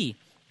 Y aquí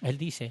él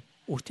dice,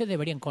 ustedes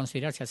deberían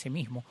considerarse a sí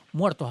mismos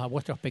muertos a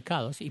vuestros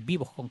pecados y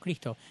vivos con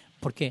Cristo,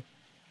 porque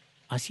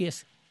así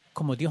es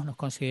como Dios nos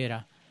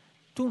considera.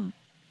 Tú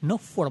no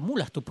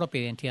formulas tu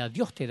propia identidad,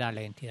 Dios te da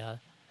la identidad.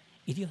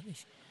 Y Dios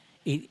dice,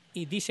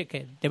 y dice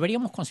que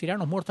deberíamos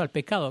considerarnos muertos al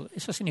pecado.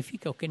 Eso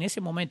significa que en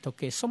ese momento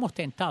que somos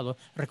tentados,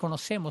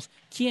 reconocemos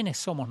quiénes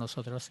somos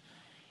nosotros.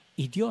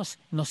 Y Dios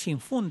nos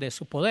infunde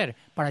su poder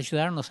para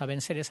ayudarnos a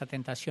vencer esa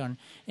tentación.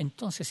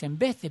 Entonces, en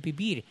vez de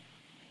vivir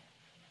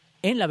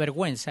en la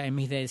vergüenza, en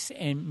mis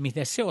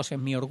deseos,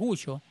 en mi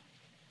orgullo,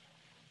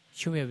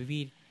 yo voy a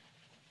vivir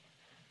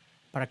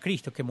para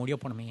Cristo que murió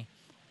por mí.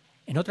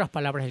 En otras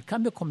palabras, el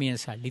cambio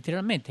comienza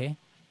literalmente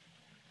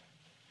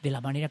de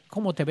la manera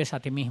como te ves a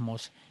ti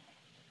mismos.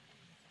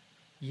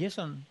 Y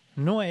eso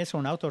no es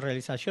una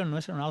autorrealización, no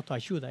es una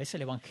autoayuda, es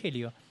el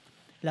Evangelio.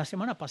 La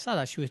semana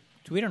pasada, si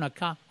estuvieron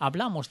acá,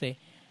 hablamos de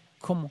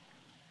cómo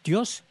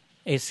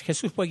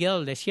Jesús fue guiado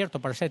al desierto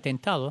para ser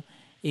tentado,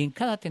 y en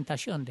cada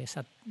tentación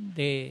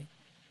de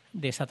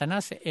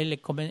Satanás, él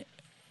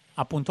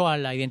apuntó a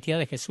la identidad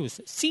de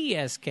Jesús. Si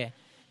es que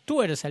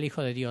tú eres el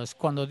Hijo de Dios,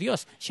 cuando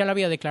Dios ya le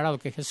había declarado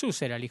que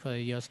Jesús era el Hijo de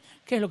Dios,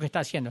 ¿qué es lo que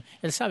está haciendo?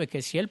 Él sabe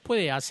que si él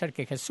puede hacer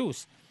que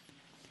Jesús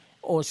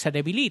o se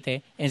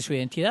debilite en su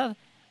identidad,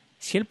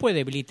 si él puede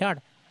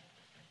debilitar,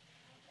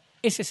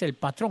 ese es el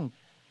patrón.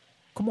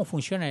 ¿Cómo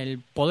funciona el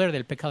poder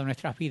del pecado en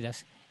nuestras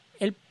vidas?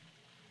 Él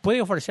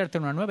puede ofrecerte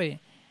una nueva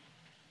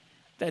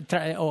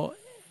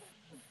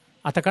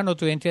atacando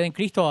tu identidad en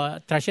Cristo,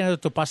 trayendo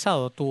tu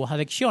pasado, tus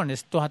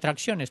adicciones, tus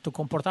atracciones, tus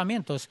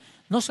comportamientos.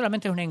 No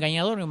solamente es un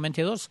engañador y un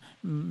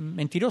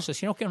mentiroso,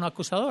 sino que es un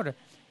acusador.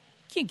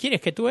 ¿Quién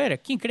quieres que tú eres?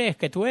 ¿Quién crees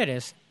que tú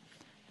eres?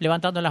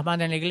 Levantando las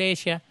manos en la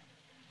iglesia.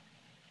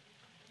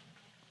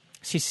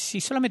 Si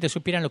solamente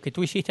supieran lo que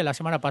tú hiciste la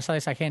semana pasada,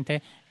 esa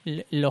gente,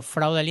 lo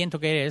fraudulento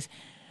que eres,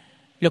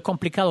 lo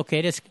complicado que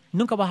eres,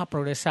 nunca vas a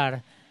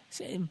progresar.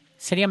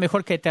 Sería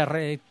mejor que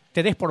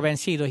te des por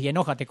vencidos y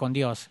enójate con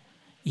Dios.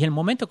 Y el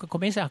momento que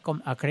comienzas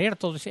a creer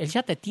todo eso, Él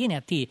ya te tiene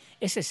a ti.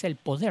 Ese es el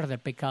poder del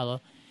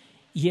pecado.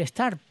 Y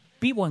estar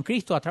vivo en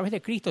Cristo, a través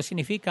de Cristo,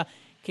 significa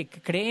que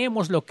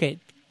creemos lo que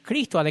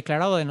Cristo ha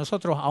declarado de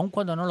nosotros, aun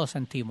cuando no lo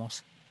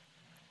sentimos.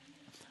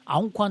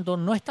 Aun cuando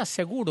no estás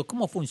seguro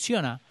cómo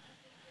funciona.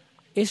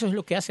 Eso es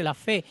lo que hace la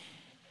fe.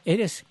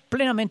 Eres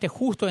plenamente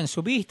justo en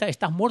su vista,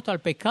 estás muerto al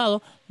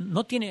pecado,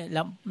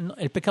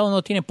 el pecado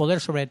no tiene poder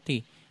sobre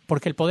ti,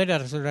 porque el poder de la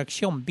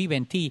resurrección vive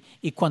en ti,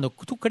 y cuando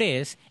tú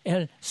crees,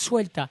 Él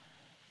suelta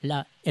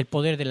el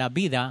poder de la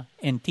vida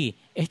en ti.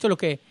 Esto es lo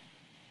que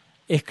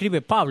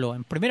escribe Pablo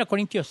en 1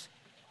 Corintios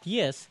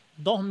 10,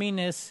 2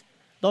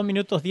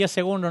 minutos 10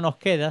 segundos nos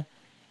queda.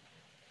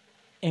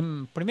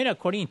 En 1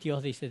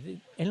 Corintios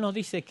Él nos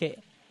dice que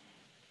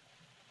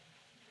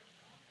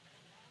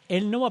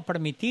Él no va a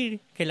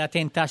permitir que la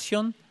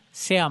tentación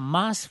sea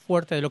más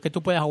fuerte de lo que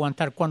tú puedas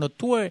aguantar. Cuando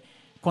tú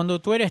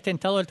eres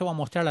tentado, Él te va a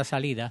mostrar la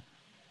salida.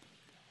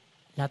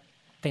 La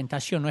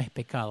tentación no es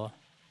pecado.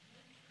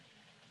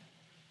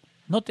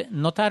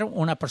 Notar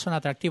una persona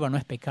atractiva no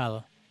es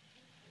pecado.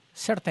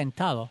 Ser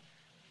tentado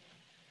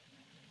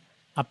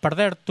a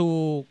perder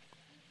tu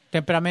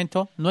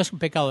temperamento no es un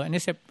pecado. En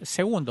ese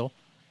segundo,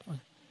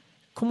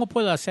 ¿cómo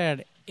puedo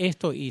hacer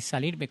esto y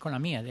salirme con la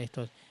mía de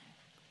esto?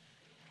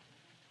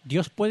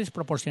 Dios puede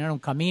proporcionar un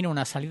camino,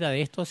 una salida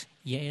de estos,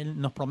 y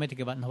Él nos promete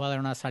que nos va a dar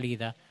una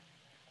salida.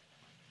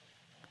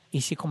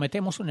 Y si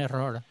cometemos un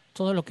error,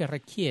 todo lo que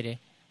requiere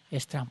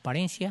es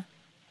transparencia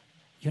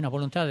y una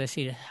voluntad de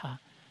decir,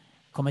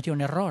 cometí un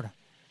error.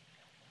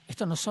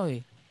 Esto no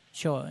soy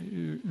yo,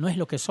 no es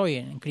lo que soy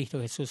en Cristo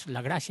Jesús.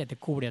 La gracia te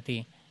cubre a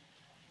ti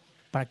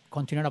para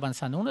continuar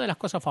avanzando. Una de las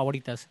cosas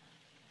favoritas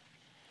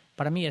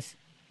para mí es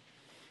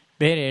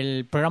ver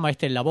el programa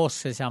La Voz,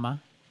 se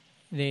llama,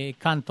 de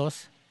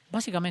cantos.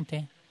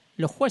 Básicamente,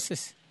 los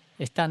jueces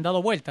están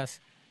dando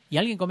vueltas y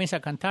alguien comienza a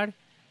cantar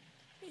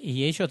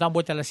y ellos dan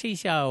vuelta a la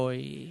silla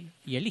y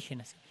eligen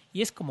así.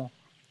 Y es como,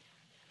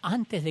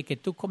 antes de que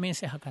tú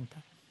comiences a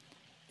cantar,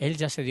 Él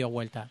ya se dio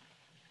vuelta.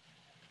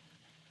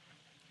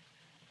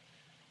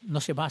 No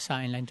se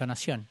basa en la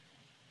entonación,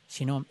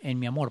 sino en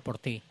mi amor por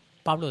ti.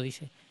 Pablo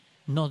dice,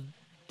 no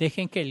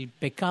dejen que el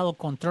pecado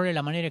controle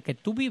la manera que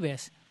tú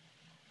vives.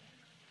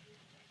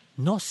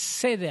 No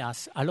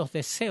cedas a los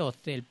deseos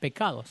del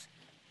pecado.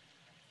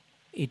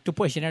 Y tú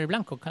puedes llenar el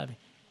blanco cada vez.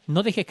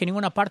 No dejes que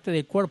ninguna parte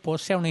del cuerpo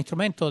sea un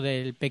instrumento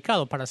del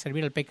pecado para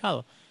servir al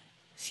pecado,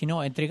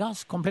 sino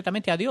entregados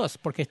completamente a Dios,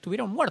 porque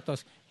estuvieron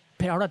muertos,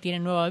 pero ahora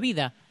tienen nueva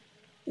vida.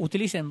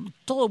 Utilicen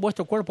todo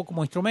vuestro cuerpo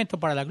como instrumento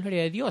para la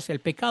gloria de Dios. El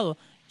pecado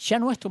ya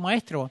no es tu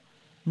maestro.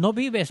 No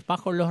vives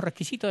bajo los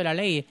requisitos de la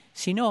ley,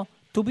 sino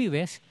tú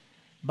vives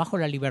bajo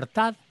la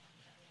libertad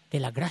de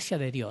la gracia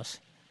de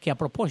Dios. Que a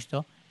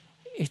propósito,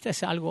 esto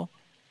es algo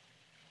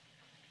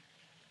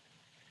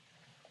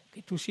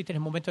que tú sí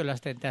tienes momentos de la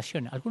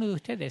tentación. Algunos de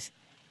ustedes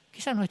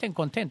quizás no estén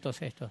contentos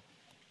de esto.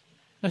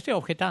 No estoy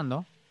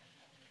objetando.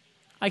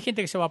 Hay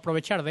gente que se va a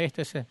aprovechar de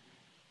esto,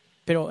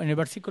 pero en el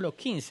versículo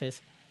 15,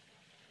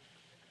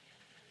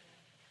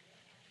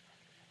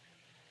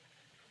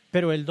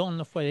 pero el don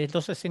no fue.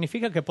 Entonces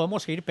significa que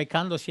podemos seguir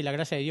pecando si la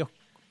gracia de Dios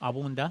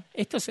abunda.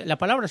 La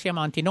palabra se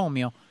llama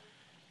antinomio.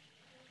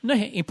 No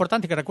es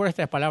importante que recuerdes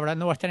esta palabra,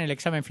 no va a estar en el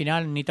examen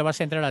final, ni te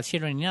vas a entrar al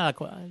cielo, ni nada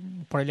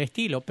por el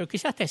estilo, pero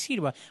quizás te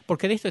sirva,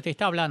 porque de esto te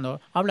está hablando.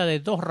 Habla de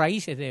dos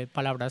raíces de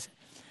palabras.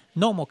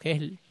 Nomo, que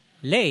es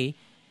ley,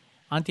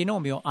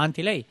 antinomio,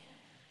 antiley.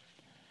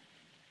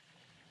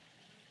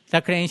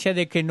 La creencia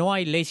de que no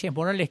hay leyes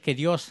morales que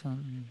Dios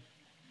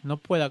no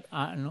pueda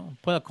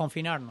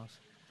confinarnos.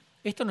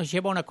 Esto nos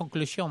lleva a una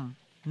conclusión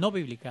no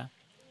bíblica.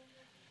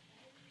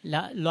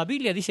 La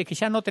Biblia dice que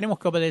ya no tenemos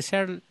que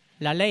obedecer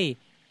la ley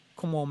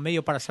como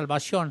medio para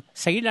salvación.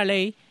 Seguir la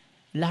ley,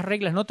 las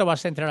reglas, no te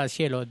vas a entrar al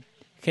cielo.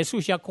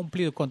 Jesús ya ha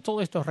cumplido con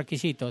todos estos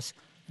requisitos.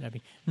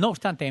 No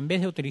obstante, en vez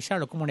de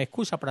utilizarlo como una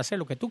excusa para hacer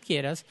lo que tú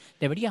quieras,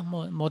 deberías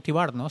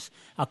motivarnos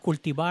a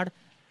cultivar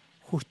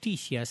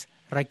justicias,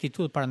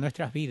 rectitud para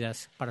nuestras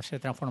vidas, para ser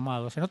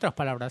transformados. En otras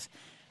palabras,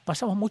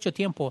 pasamos mucho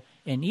tiempo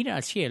en ir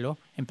al cielo,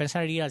 en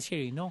pensar en ir al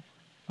cielo y no.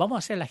 Vamos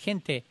a ser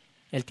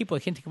el tipo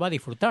de gente que va a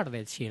disfrutar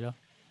del cielo.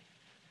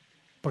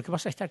 Porque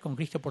vas a estar con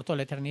Cristo por toda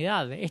la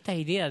eternidad. Esta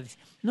idea,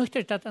 no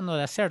estoy tratando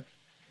de hacer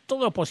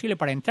todo lo posible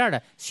para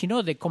entrar,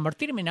 sino de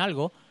convertirme en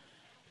algo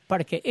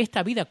para que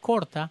esta vida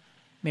corta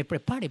me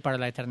prepare para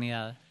la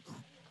eternidad.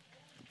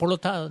 Por lo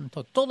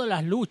tanto, todas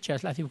las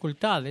luchas, las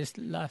dificultades,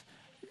 las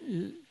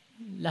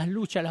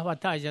luchas, las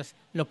batallas,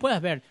 lo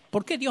puedes ver.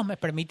 ¿Por qué Dios me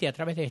permite a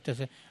través de esto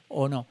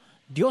o no?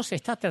 Dios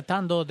está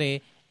tratando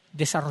de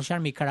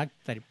desarrollar mi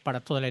carácter para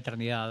toda la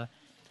eternidad.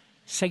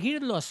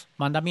 Seguir los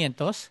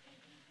mandamientos.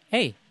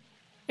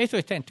 Esto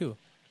está en tú,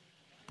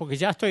 porque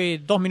ya estoy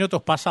 2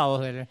 minutos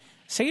pasados.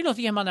 Seguir los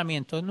 10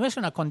 mandamientos no es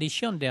una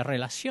condición de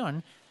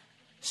relación,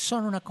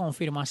 son una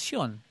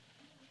confirmación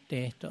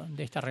de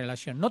esta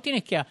relación. No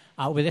tienes que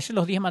obedecer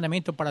los 10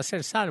 mandamientos para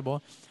ser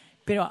salvo,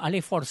 pero al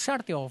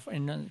esforzarte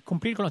en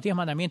cumplir con los 10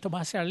 mandamientos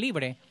vas a ser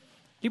libre.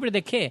 ¿Libre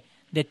de qué?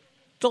 De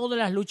todas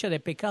las luchas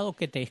de pecado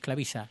que te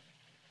esclaviza.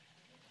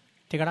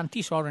 Te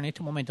garantizo ahora en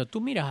este momento,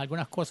 tú miras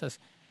algunas cosas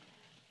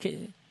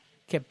que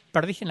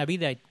perdiste en la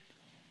vida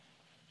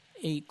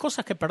y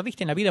cosas que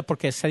perdiste en la vida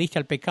porque cediste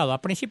al pecado. Al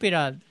principio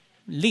era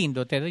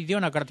lindo, te dio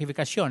una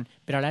gratificación,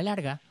 pero a la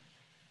larga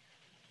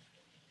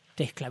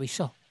te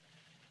esclavizó.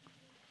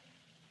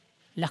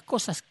 Las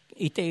cosas,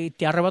 y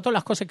te arrebató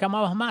las cosas que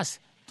amabas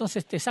más.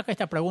 Entonces te saca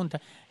esta pregunta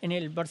en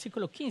el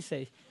versículo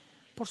 15.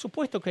 Por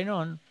supuesto que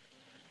no.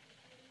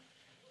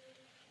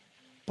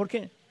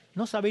 Porque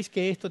no sabéis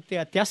que esto te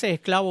hace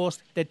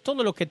esclavos de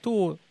todo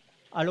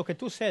a lo que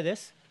tú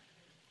cedes.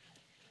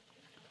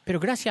 Pero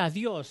gracias a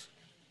Dios,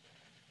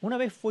 una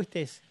vez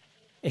fuisteis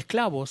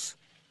esclavos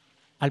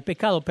al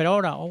pecado, pero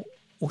ahora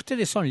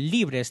ustedes son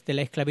libres de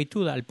la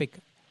esclavitud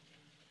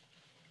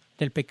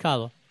del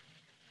pecado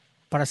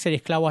para ser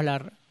esclavos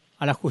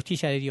a la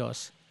justicia de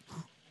Dios.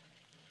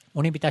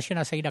 Una invitación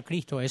a seguir a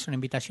Cristo es una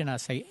invitación a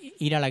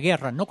ir a la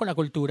guerra, no con la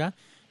cultura,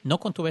 no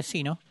con tu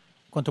vecino,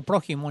 con tu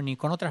prójimo, ni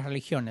con otras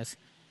religiones,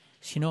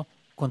 sino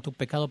con tu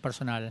pecado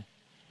personal.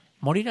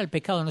 Morir al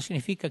pecado no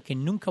significa que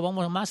nunca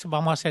vamos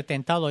a ser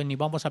tentados ni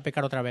vamos a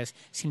pecar otra vez.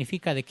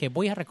 Significa de que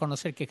voy a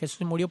reconocer que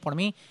Jesús murió por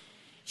mí,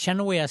 ya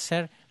no voy a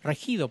ser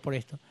regido por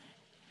esto.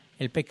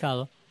 El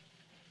pecado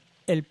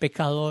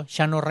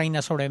ya no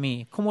reina sobre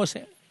mí. ¿Cómo es?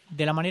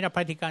 De la manera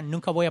práctica,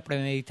 nunca voy a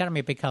premeditar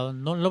mi pecado,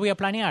 no lo voy a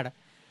planear.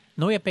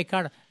 No voy a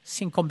pecar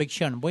sin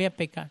convicción, voy a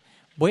pecar.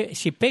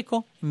 Si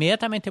peco,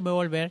 inmediatamente me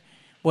voy a volver,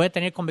 voy a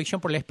tener convicción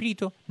por el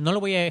Espíritu, no lo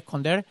voy a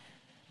esconder,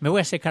 me voy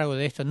a hacer cargo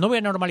de esto. No voy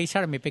a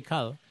normalizar mi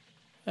pecado.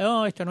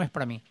 No, esto no es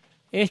para mí.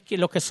 Es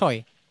lo que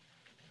soy.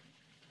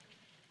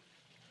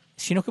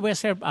 Sino que voy a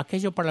hacer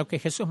aquello para lo que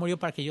Jesús murió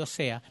para que yo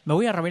sea. Me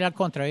voy a rebelar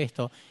contra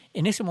esto.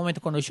 En ese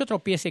momento, cuando yo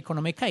tropiece y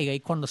cuando me caiga y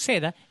cuando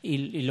ceda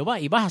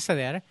y vas a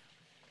ceder,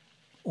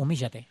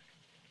 humíllate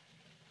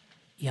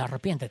y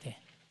arrepiéntete.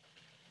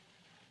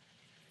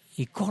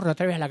 Y corre a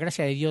través de la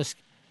gracia de Dios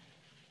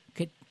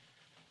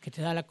que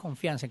te da la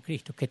confianza en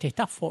Cristo, que te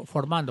está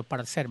formando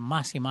para ser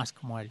más y más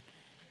como Él.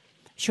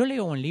 Yo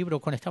leo un libro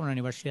cuando estaba en la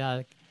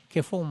universidad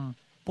que fue un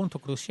punto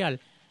crucial.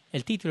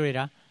 El título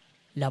era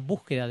La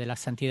búsqueda de la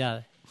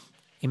santidad.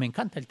 Y me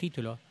encanta el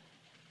título.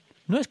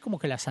 No es como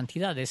que la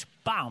santidad es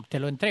 ¡pam! Te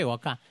lo entrego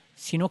acá,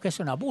 sino que es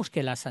una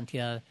búsqueda de la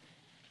santidad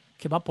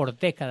que va por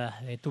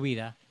décadas de tu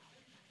vida.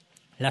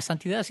 La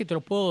santidad, si te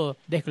lo puedo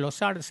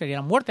desglosar, sería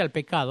la muerte al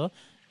pecado.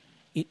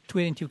 Y tu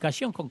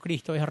identificación con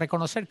Cristo es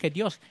reconocer que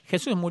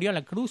Jesús murió en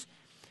la cruz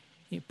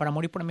para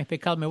morir por mis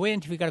pecados. Me voy a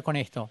identificar con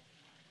esto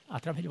a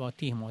través del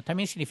bautismo.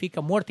 También significa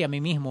muerte a mí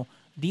mismo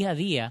día a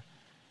día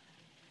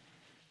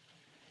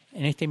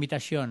en esta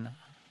invitación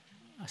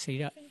a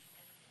seguir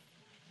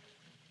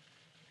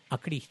a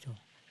Cristo,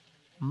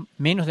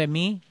 menos de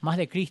mí, más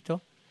de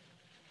Cristo,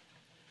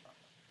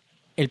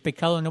 el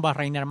pecado no va a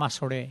reinar más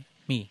sobre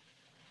mí.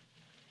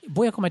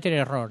 Voy a cometer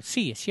error,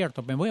 sí, es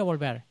cierto, me voy a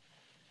volver.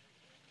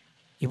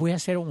 Y voy a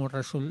hacer una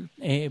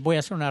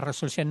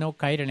resolución de no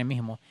caer en el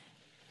mismo.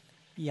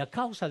 Y a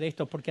causa de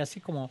esto, porque así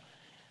como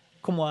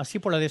así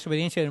por la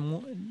desobediencia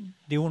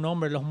de un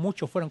hombre los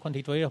muchos fueron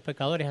constituidos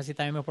pecadores, así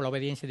también por la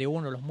obediencia de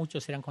uno los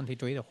muchos serán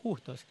constituidos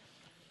justos.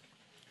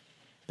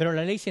 Pero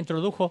la ley se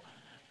introdujo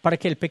para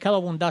que el pecado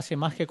abundase,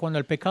 más que cuando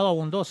el pecado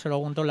abundó, se lo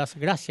abundó la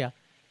gracia.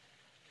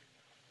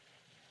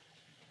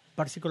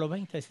 Versículo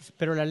 20 dice,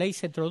 pero la ley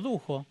se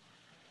introdujo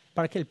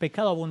para que el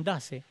pecado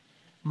abundase,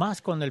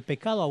 más cuando el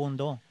pecado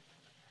abundó.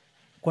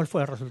 ¿Cuál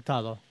fue el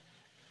resultado?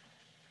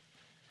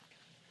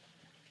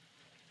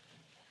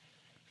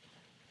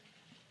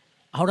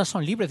 Ahora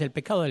son libres del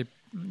pecado,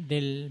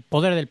 del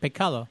poder del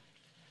pecado.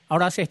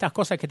 Ahora hace estas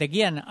cosas que te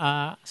guían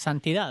a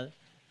santidad.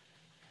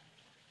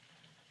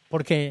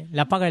 Porque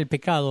la paga del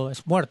pecado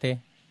es muerte,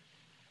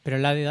 pero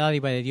la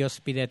dádiva de Dios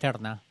es vida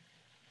eterna.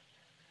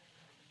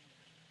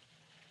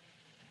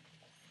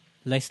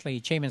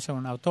 Leslie Jamison,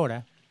 una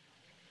autora,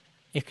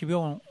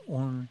 escribió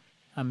una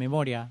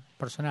memoria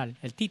personal.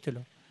 El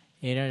título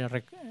era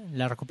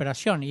la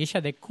recuperación, y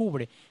ella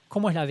descubre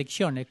cómo es la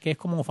adicción, que es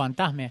como un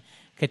fantasma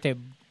que te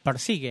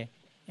persigue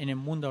en el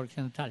mundo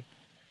occidental.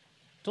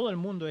 Todo el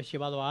mundo es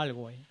llevado a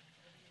algo,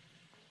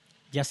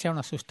 ya sea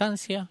una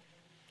sustancia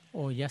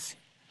o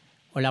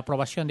la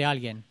aprobación de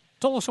alguien.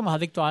 Todos somos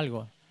adictos a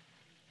algo.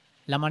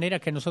 La manera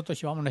que nosotros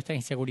llevamos nuestras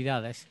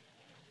inseguridades.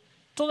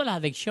 Todas las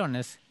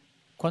adicciones,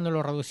 cuando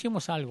lo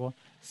reducimos a algo,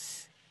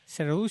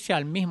 se reduce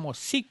al mismo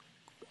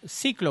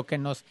ciclo que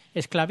nos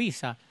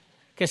esclaviza,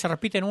 que se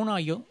repite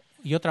una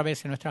y otra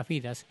vez en nuestras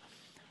vidas.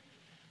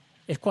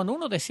 Es cuando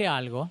uno desea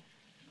algo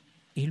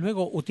y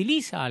luego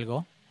utiliza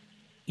algo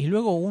y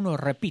luego uno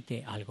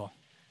repite algo.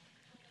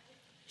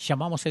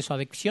 ¿Llamamos eso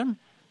adicción?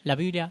 La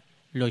Biblia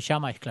lo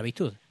llama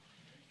esclavitud.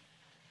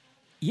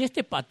 Y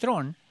este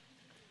patrón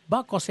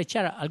va a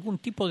cosechar algún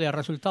tipo de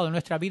resultado en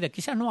nuestra vida,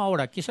 quizás no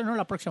ahora, quizás no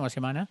la próxima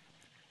semana,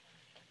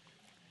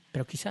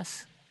 pero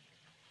quizás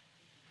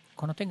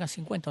cuando tengas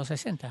 50 o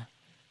 60.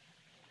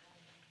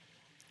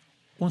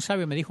 Un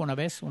sabio me dijo una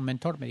vez, un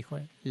mentor me dijo,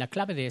 la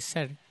clave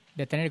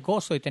de tener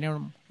gozo y tener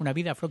una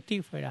vida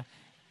fructífera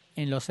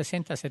en los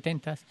 60,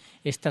 70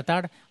 es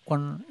tratar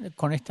con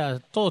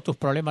todos tus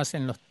problemas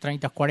en los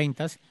 30,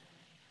 40.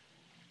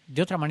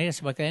 De otra manera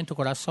se va a quedar en tu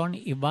corazón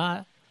y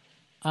va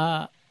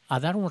a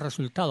dar un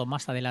resultado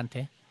más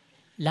adelante.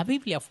 La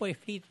Biblia fue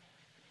escrita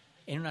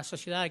en una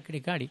sociedad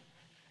agraria,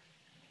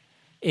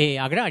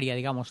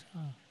 digamos.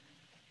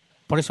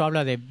 Por eso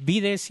habla de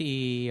vides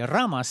y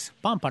ramas,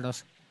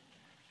 pámpanos.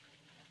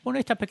 Bueno,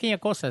 estas pequeñas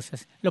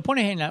cosas, lo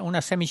pones en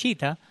una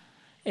semillita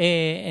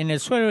en el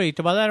suelo y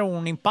te va a dar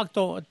un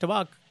impacto, te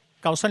va a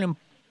causar un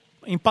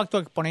impacto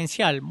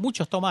exponencial.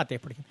 Muchos tomates,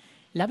 por ejemplo.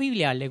 La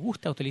Biblia le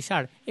gusta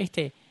utilizar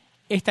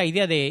esta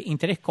idea de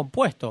interés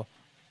compuesto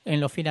en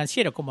lo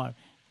financiero,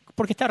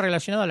 porque está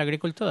relacionado a la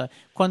agricultura.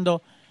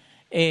 Cuando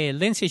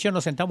Lindsay y yo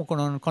nos sentamos con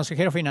un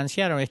consejero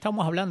financiero,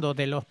 estamos hablando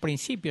de los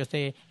principios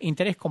de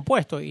interés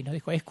compuesto y nos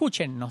dijo,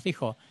 escuchen, nos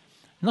dijo,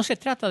 no se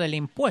trata del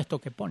impuesto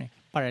que pone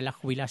para la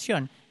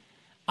jubilación,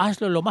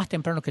 hazlo lo más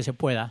temprano que se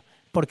pueda,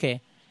 porque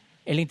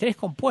el interés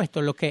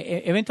compuesto, lo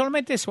que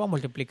eventualmente se va a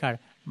multiplicar,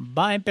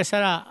 va a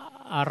empezar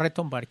a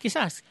retumbar.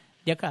 Quizás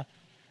de acá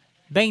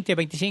 20,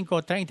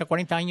 25, 30,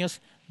 40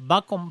 años va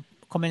a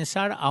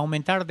comenzar a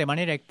aumentar de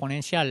manera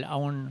exponencial a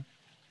una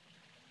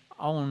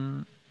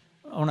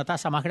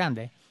tasa más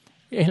grande.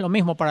 Es lo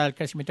mismo para el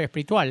crecimiento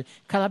espiritual.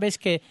 Cada vez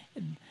que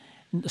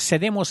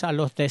cedemos a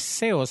los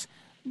deseos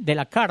de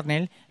la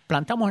carne,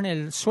 plantamos en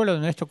el suelo de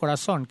nuestro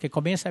corazón, que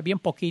comienza bien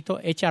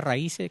poquito, echa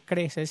raíces,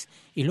 crece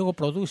y luego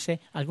produce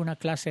alguna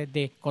clase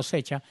de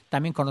cosecha,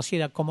 también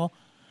conocida como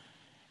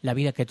la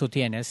vida que tú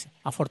tienes.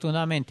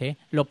 Afortunadamente,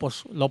 lo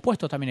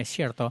opuesto también es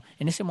cierto.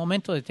 En ese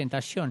momento de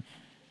tentación,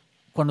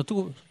 cuando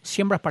tú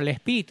siembras para el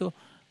Espíritu,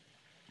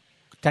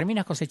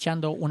 terminas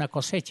cosechando una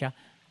cosecha,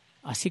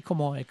 así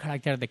como el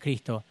carácter de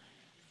Cristo.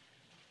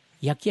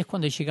 Y aquí es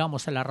cuando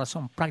llegamos a la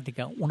razón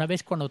práctica. Una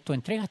vez cuando tú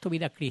entregas tu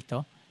vida a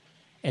Cristo,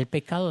 el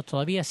pecado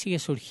todavía sigue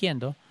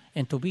surgiendo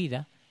en tu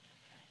vida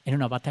en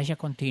una batalla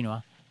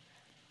continua.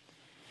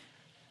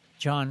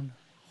 John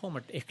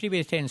Homer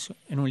escribe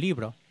en un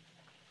libro.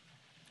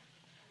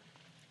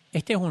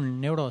 Este es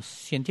un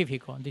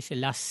neurocientífico. Dice,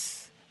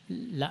 las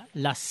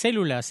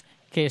células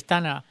que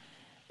están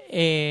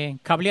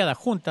cableadas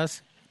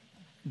juntas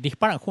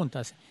disparan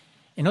juntas.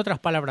 En otras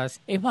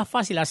palabras, es más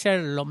fácil hacer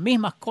las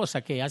mismas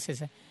cosas que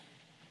haces.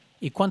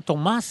 Y cuanto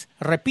más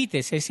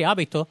repites ese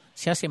hábito,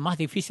 se hace más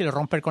difícil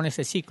romper con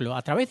ese ciclo.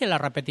 A través de la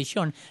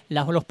repetición,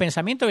 los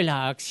pensamientos y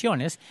las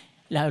acciones,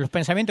 los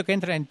pensamientos que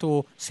entran en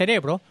tu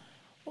cerebro,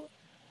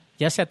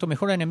 ya sea tu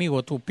mejor enemigo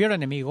o tu peor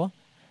enemigo,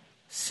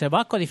 se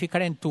va a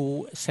codificar en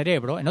tu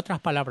cerebro. En otras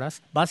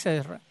palabras, vas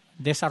a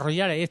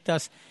desarrollar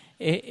estos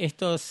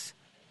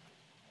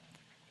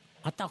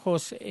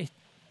atajos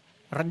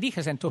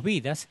rendijas en tus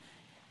vidas.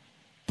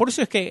 Por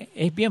eso es que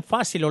es bien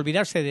fácil no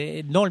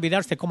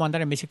olvidarse cómo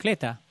andar en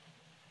bicicleta,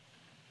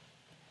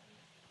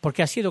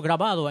 porque ha sido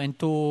grabado en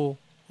tu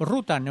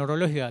ruta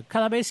neurológica.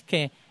 Cada vez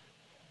que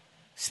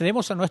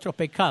cedemos a nuestros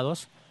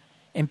pecados,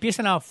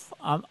 empiezan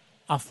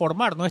a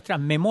formar nuestras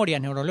memorias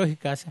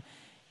neurológicas,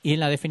 y en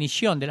la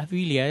definición de la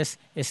Biblia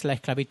es la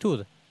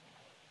esclavitud.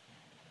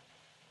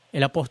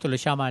 El apóstol le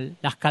llama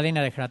las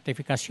cadenas de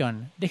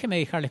gratificación. Déjenme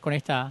dejarles con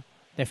esta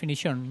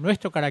definición.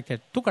 Nuestro carácter,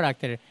 tu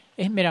carácter,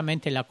 es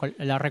meramente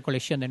la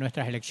recolección de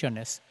nuestras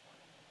elecciones.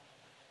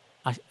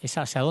 Es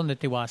hacia dónde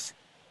te vas.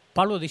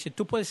 Pablo dice,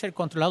 tú puedes ser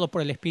controlado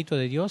por el Espíritu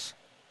de Dios,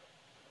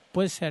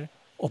 puedes ser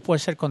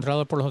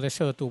controlado por los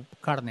deseos de tu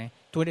carne.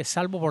 Tú eres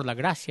salvo por la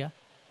gracia.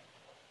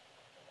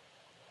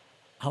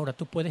 Ahora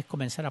tú puedes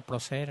comenzar a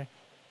proceder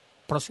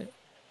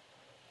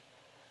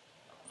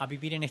a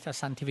vivir en esta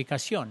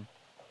santificación.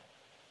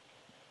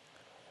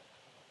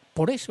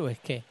 Por eso es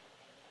que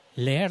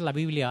leer la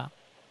Biblia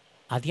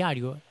a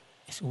diario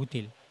es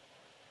útil.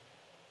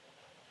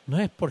 No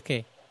es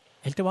porque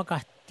Él te va a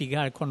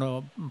castigar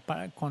cuando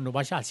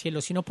vayas al cielo,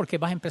 sino porque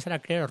vas a empezar a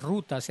crear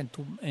rutas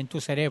en tu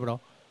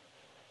cerebro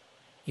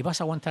y vas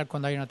a aguantar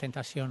cuando hay una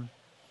tentación.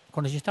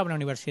 Cuando yo estaba en la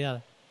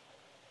universidad,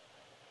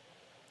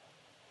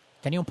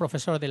 tenía un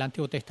profesor del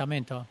Antiguo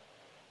Testamento.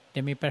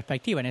 De mi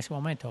perspectiva en ese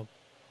momento,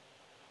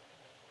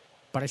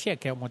 parecía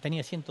que como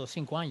tenía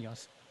 105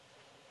 años.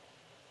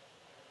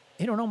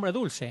 Era un hombre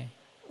dulce,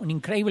 un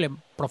increíble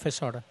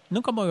profesor.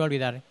 Nunca me voy a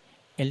olvidar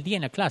el día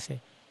en la clase,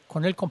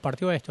 cuando él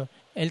compartió esto.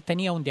 Él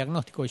tenía un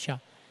diagnóstico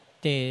ya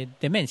de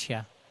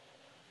demencia.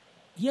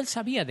 Y él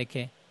sabía de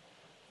que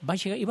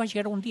iba a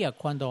llegar un día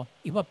cuando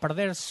iba a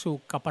perder su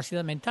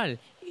capacidad mental.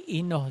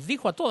 Y nos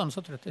dijo a todos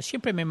nosotros,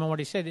 siempre me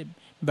memoricé el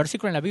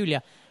versículo en la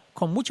Biblia,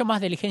 con mucha más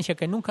diligencia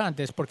que nunca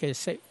antes, porque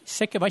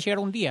sé que va a llegar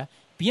un día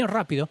bien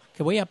rápido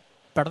que voy a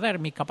perder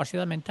mi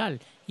capacidad mental.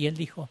 Y él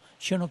dijo,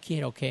 yo no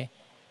quiero que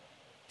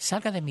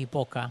salga de mi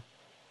boca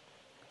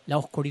la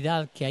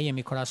oscuridad que hay en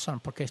mi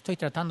corazón, porque estoy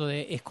tratando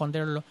de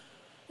esconderlo.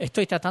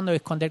 Estoy tratando de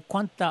esconder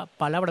cuánta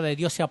palabra de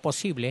Dios sea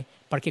posible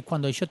para que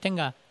cuando yo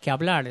tenga que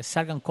hablar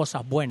salgan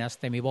cosas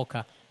buenas de mi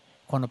boca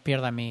cuando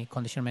pierda mi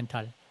condición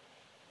mental.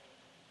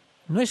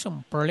 No es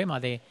un problema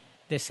de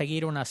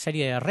seguir una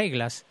serie de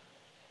reglas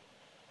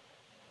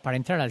para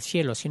entrar al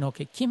cielo, sino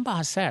que ¿quién vas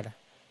a ser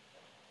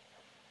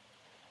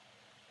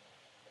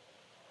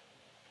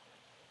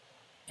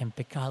en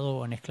pecado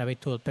o en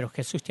esclavitud? Pero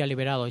Jesús te ha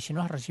liberado, y si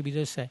no has recibido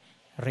ese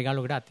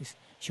regalo gratis,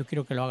 yo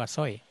quiero que lo hagas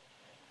hoy.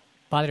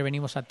 Padre,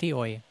 venimos a ti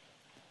hoy.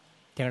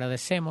 Te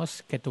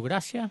agradecemos que tu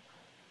gracia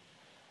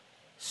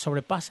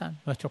sobrepasa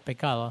nuestros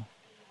pecados,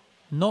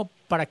 no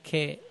para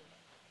que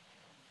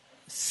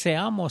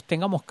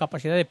tengamos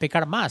capacidad de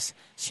pecar más,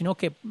 sino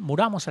que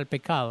muramos al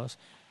pecado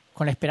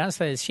con la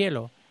esperanza del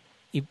cielo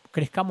y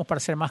crezcamos para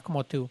ser más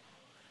como tú.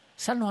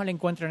 Salnos al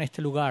encuentro en este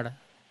lugar,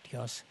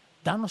 Dios.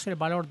 Danos el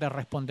valor de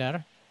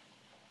responder.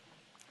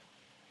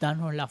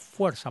 Danos la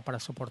fuerza para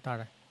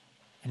soportar.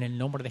 En el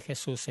nombre de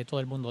Jesús, y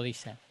todo el mundo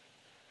dice,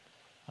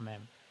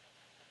 amén.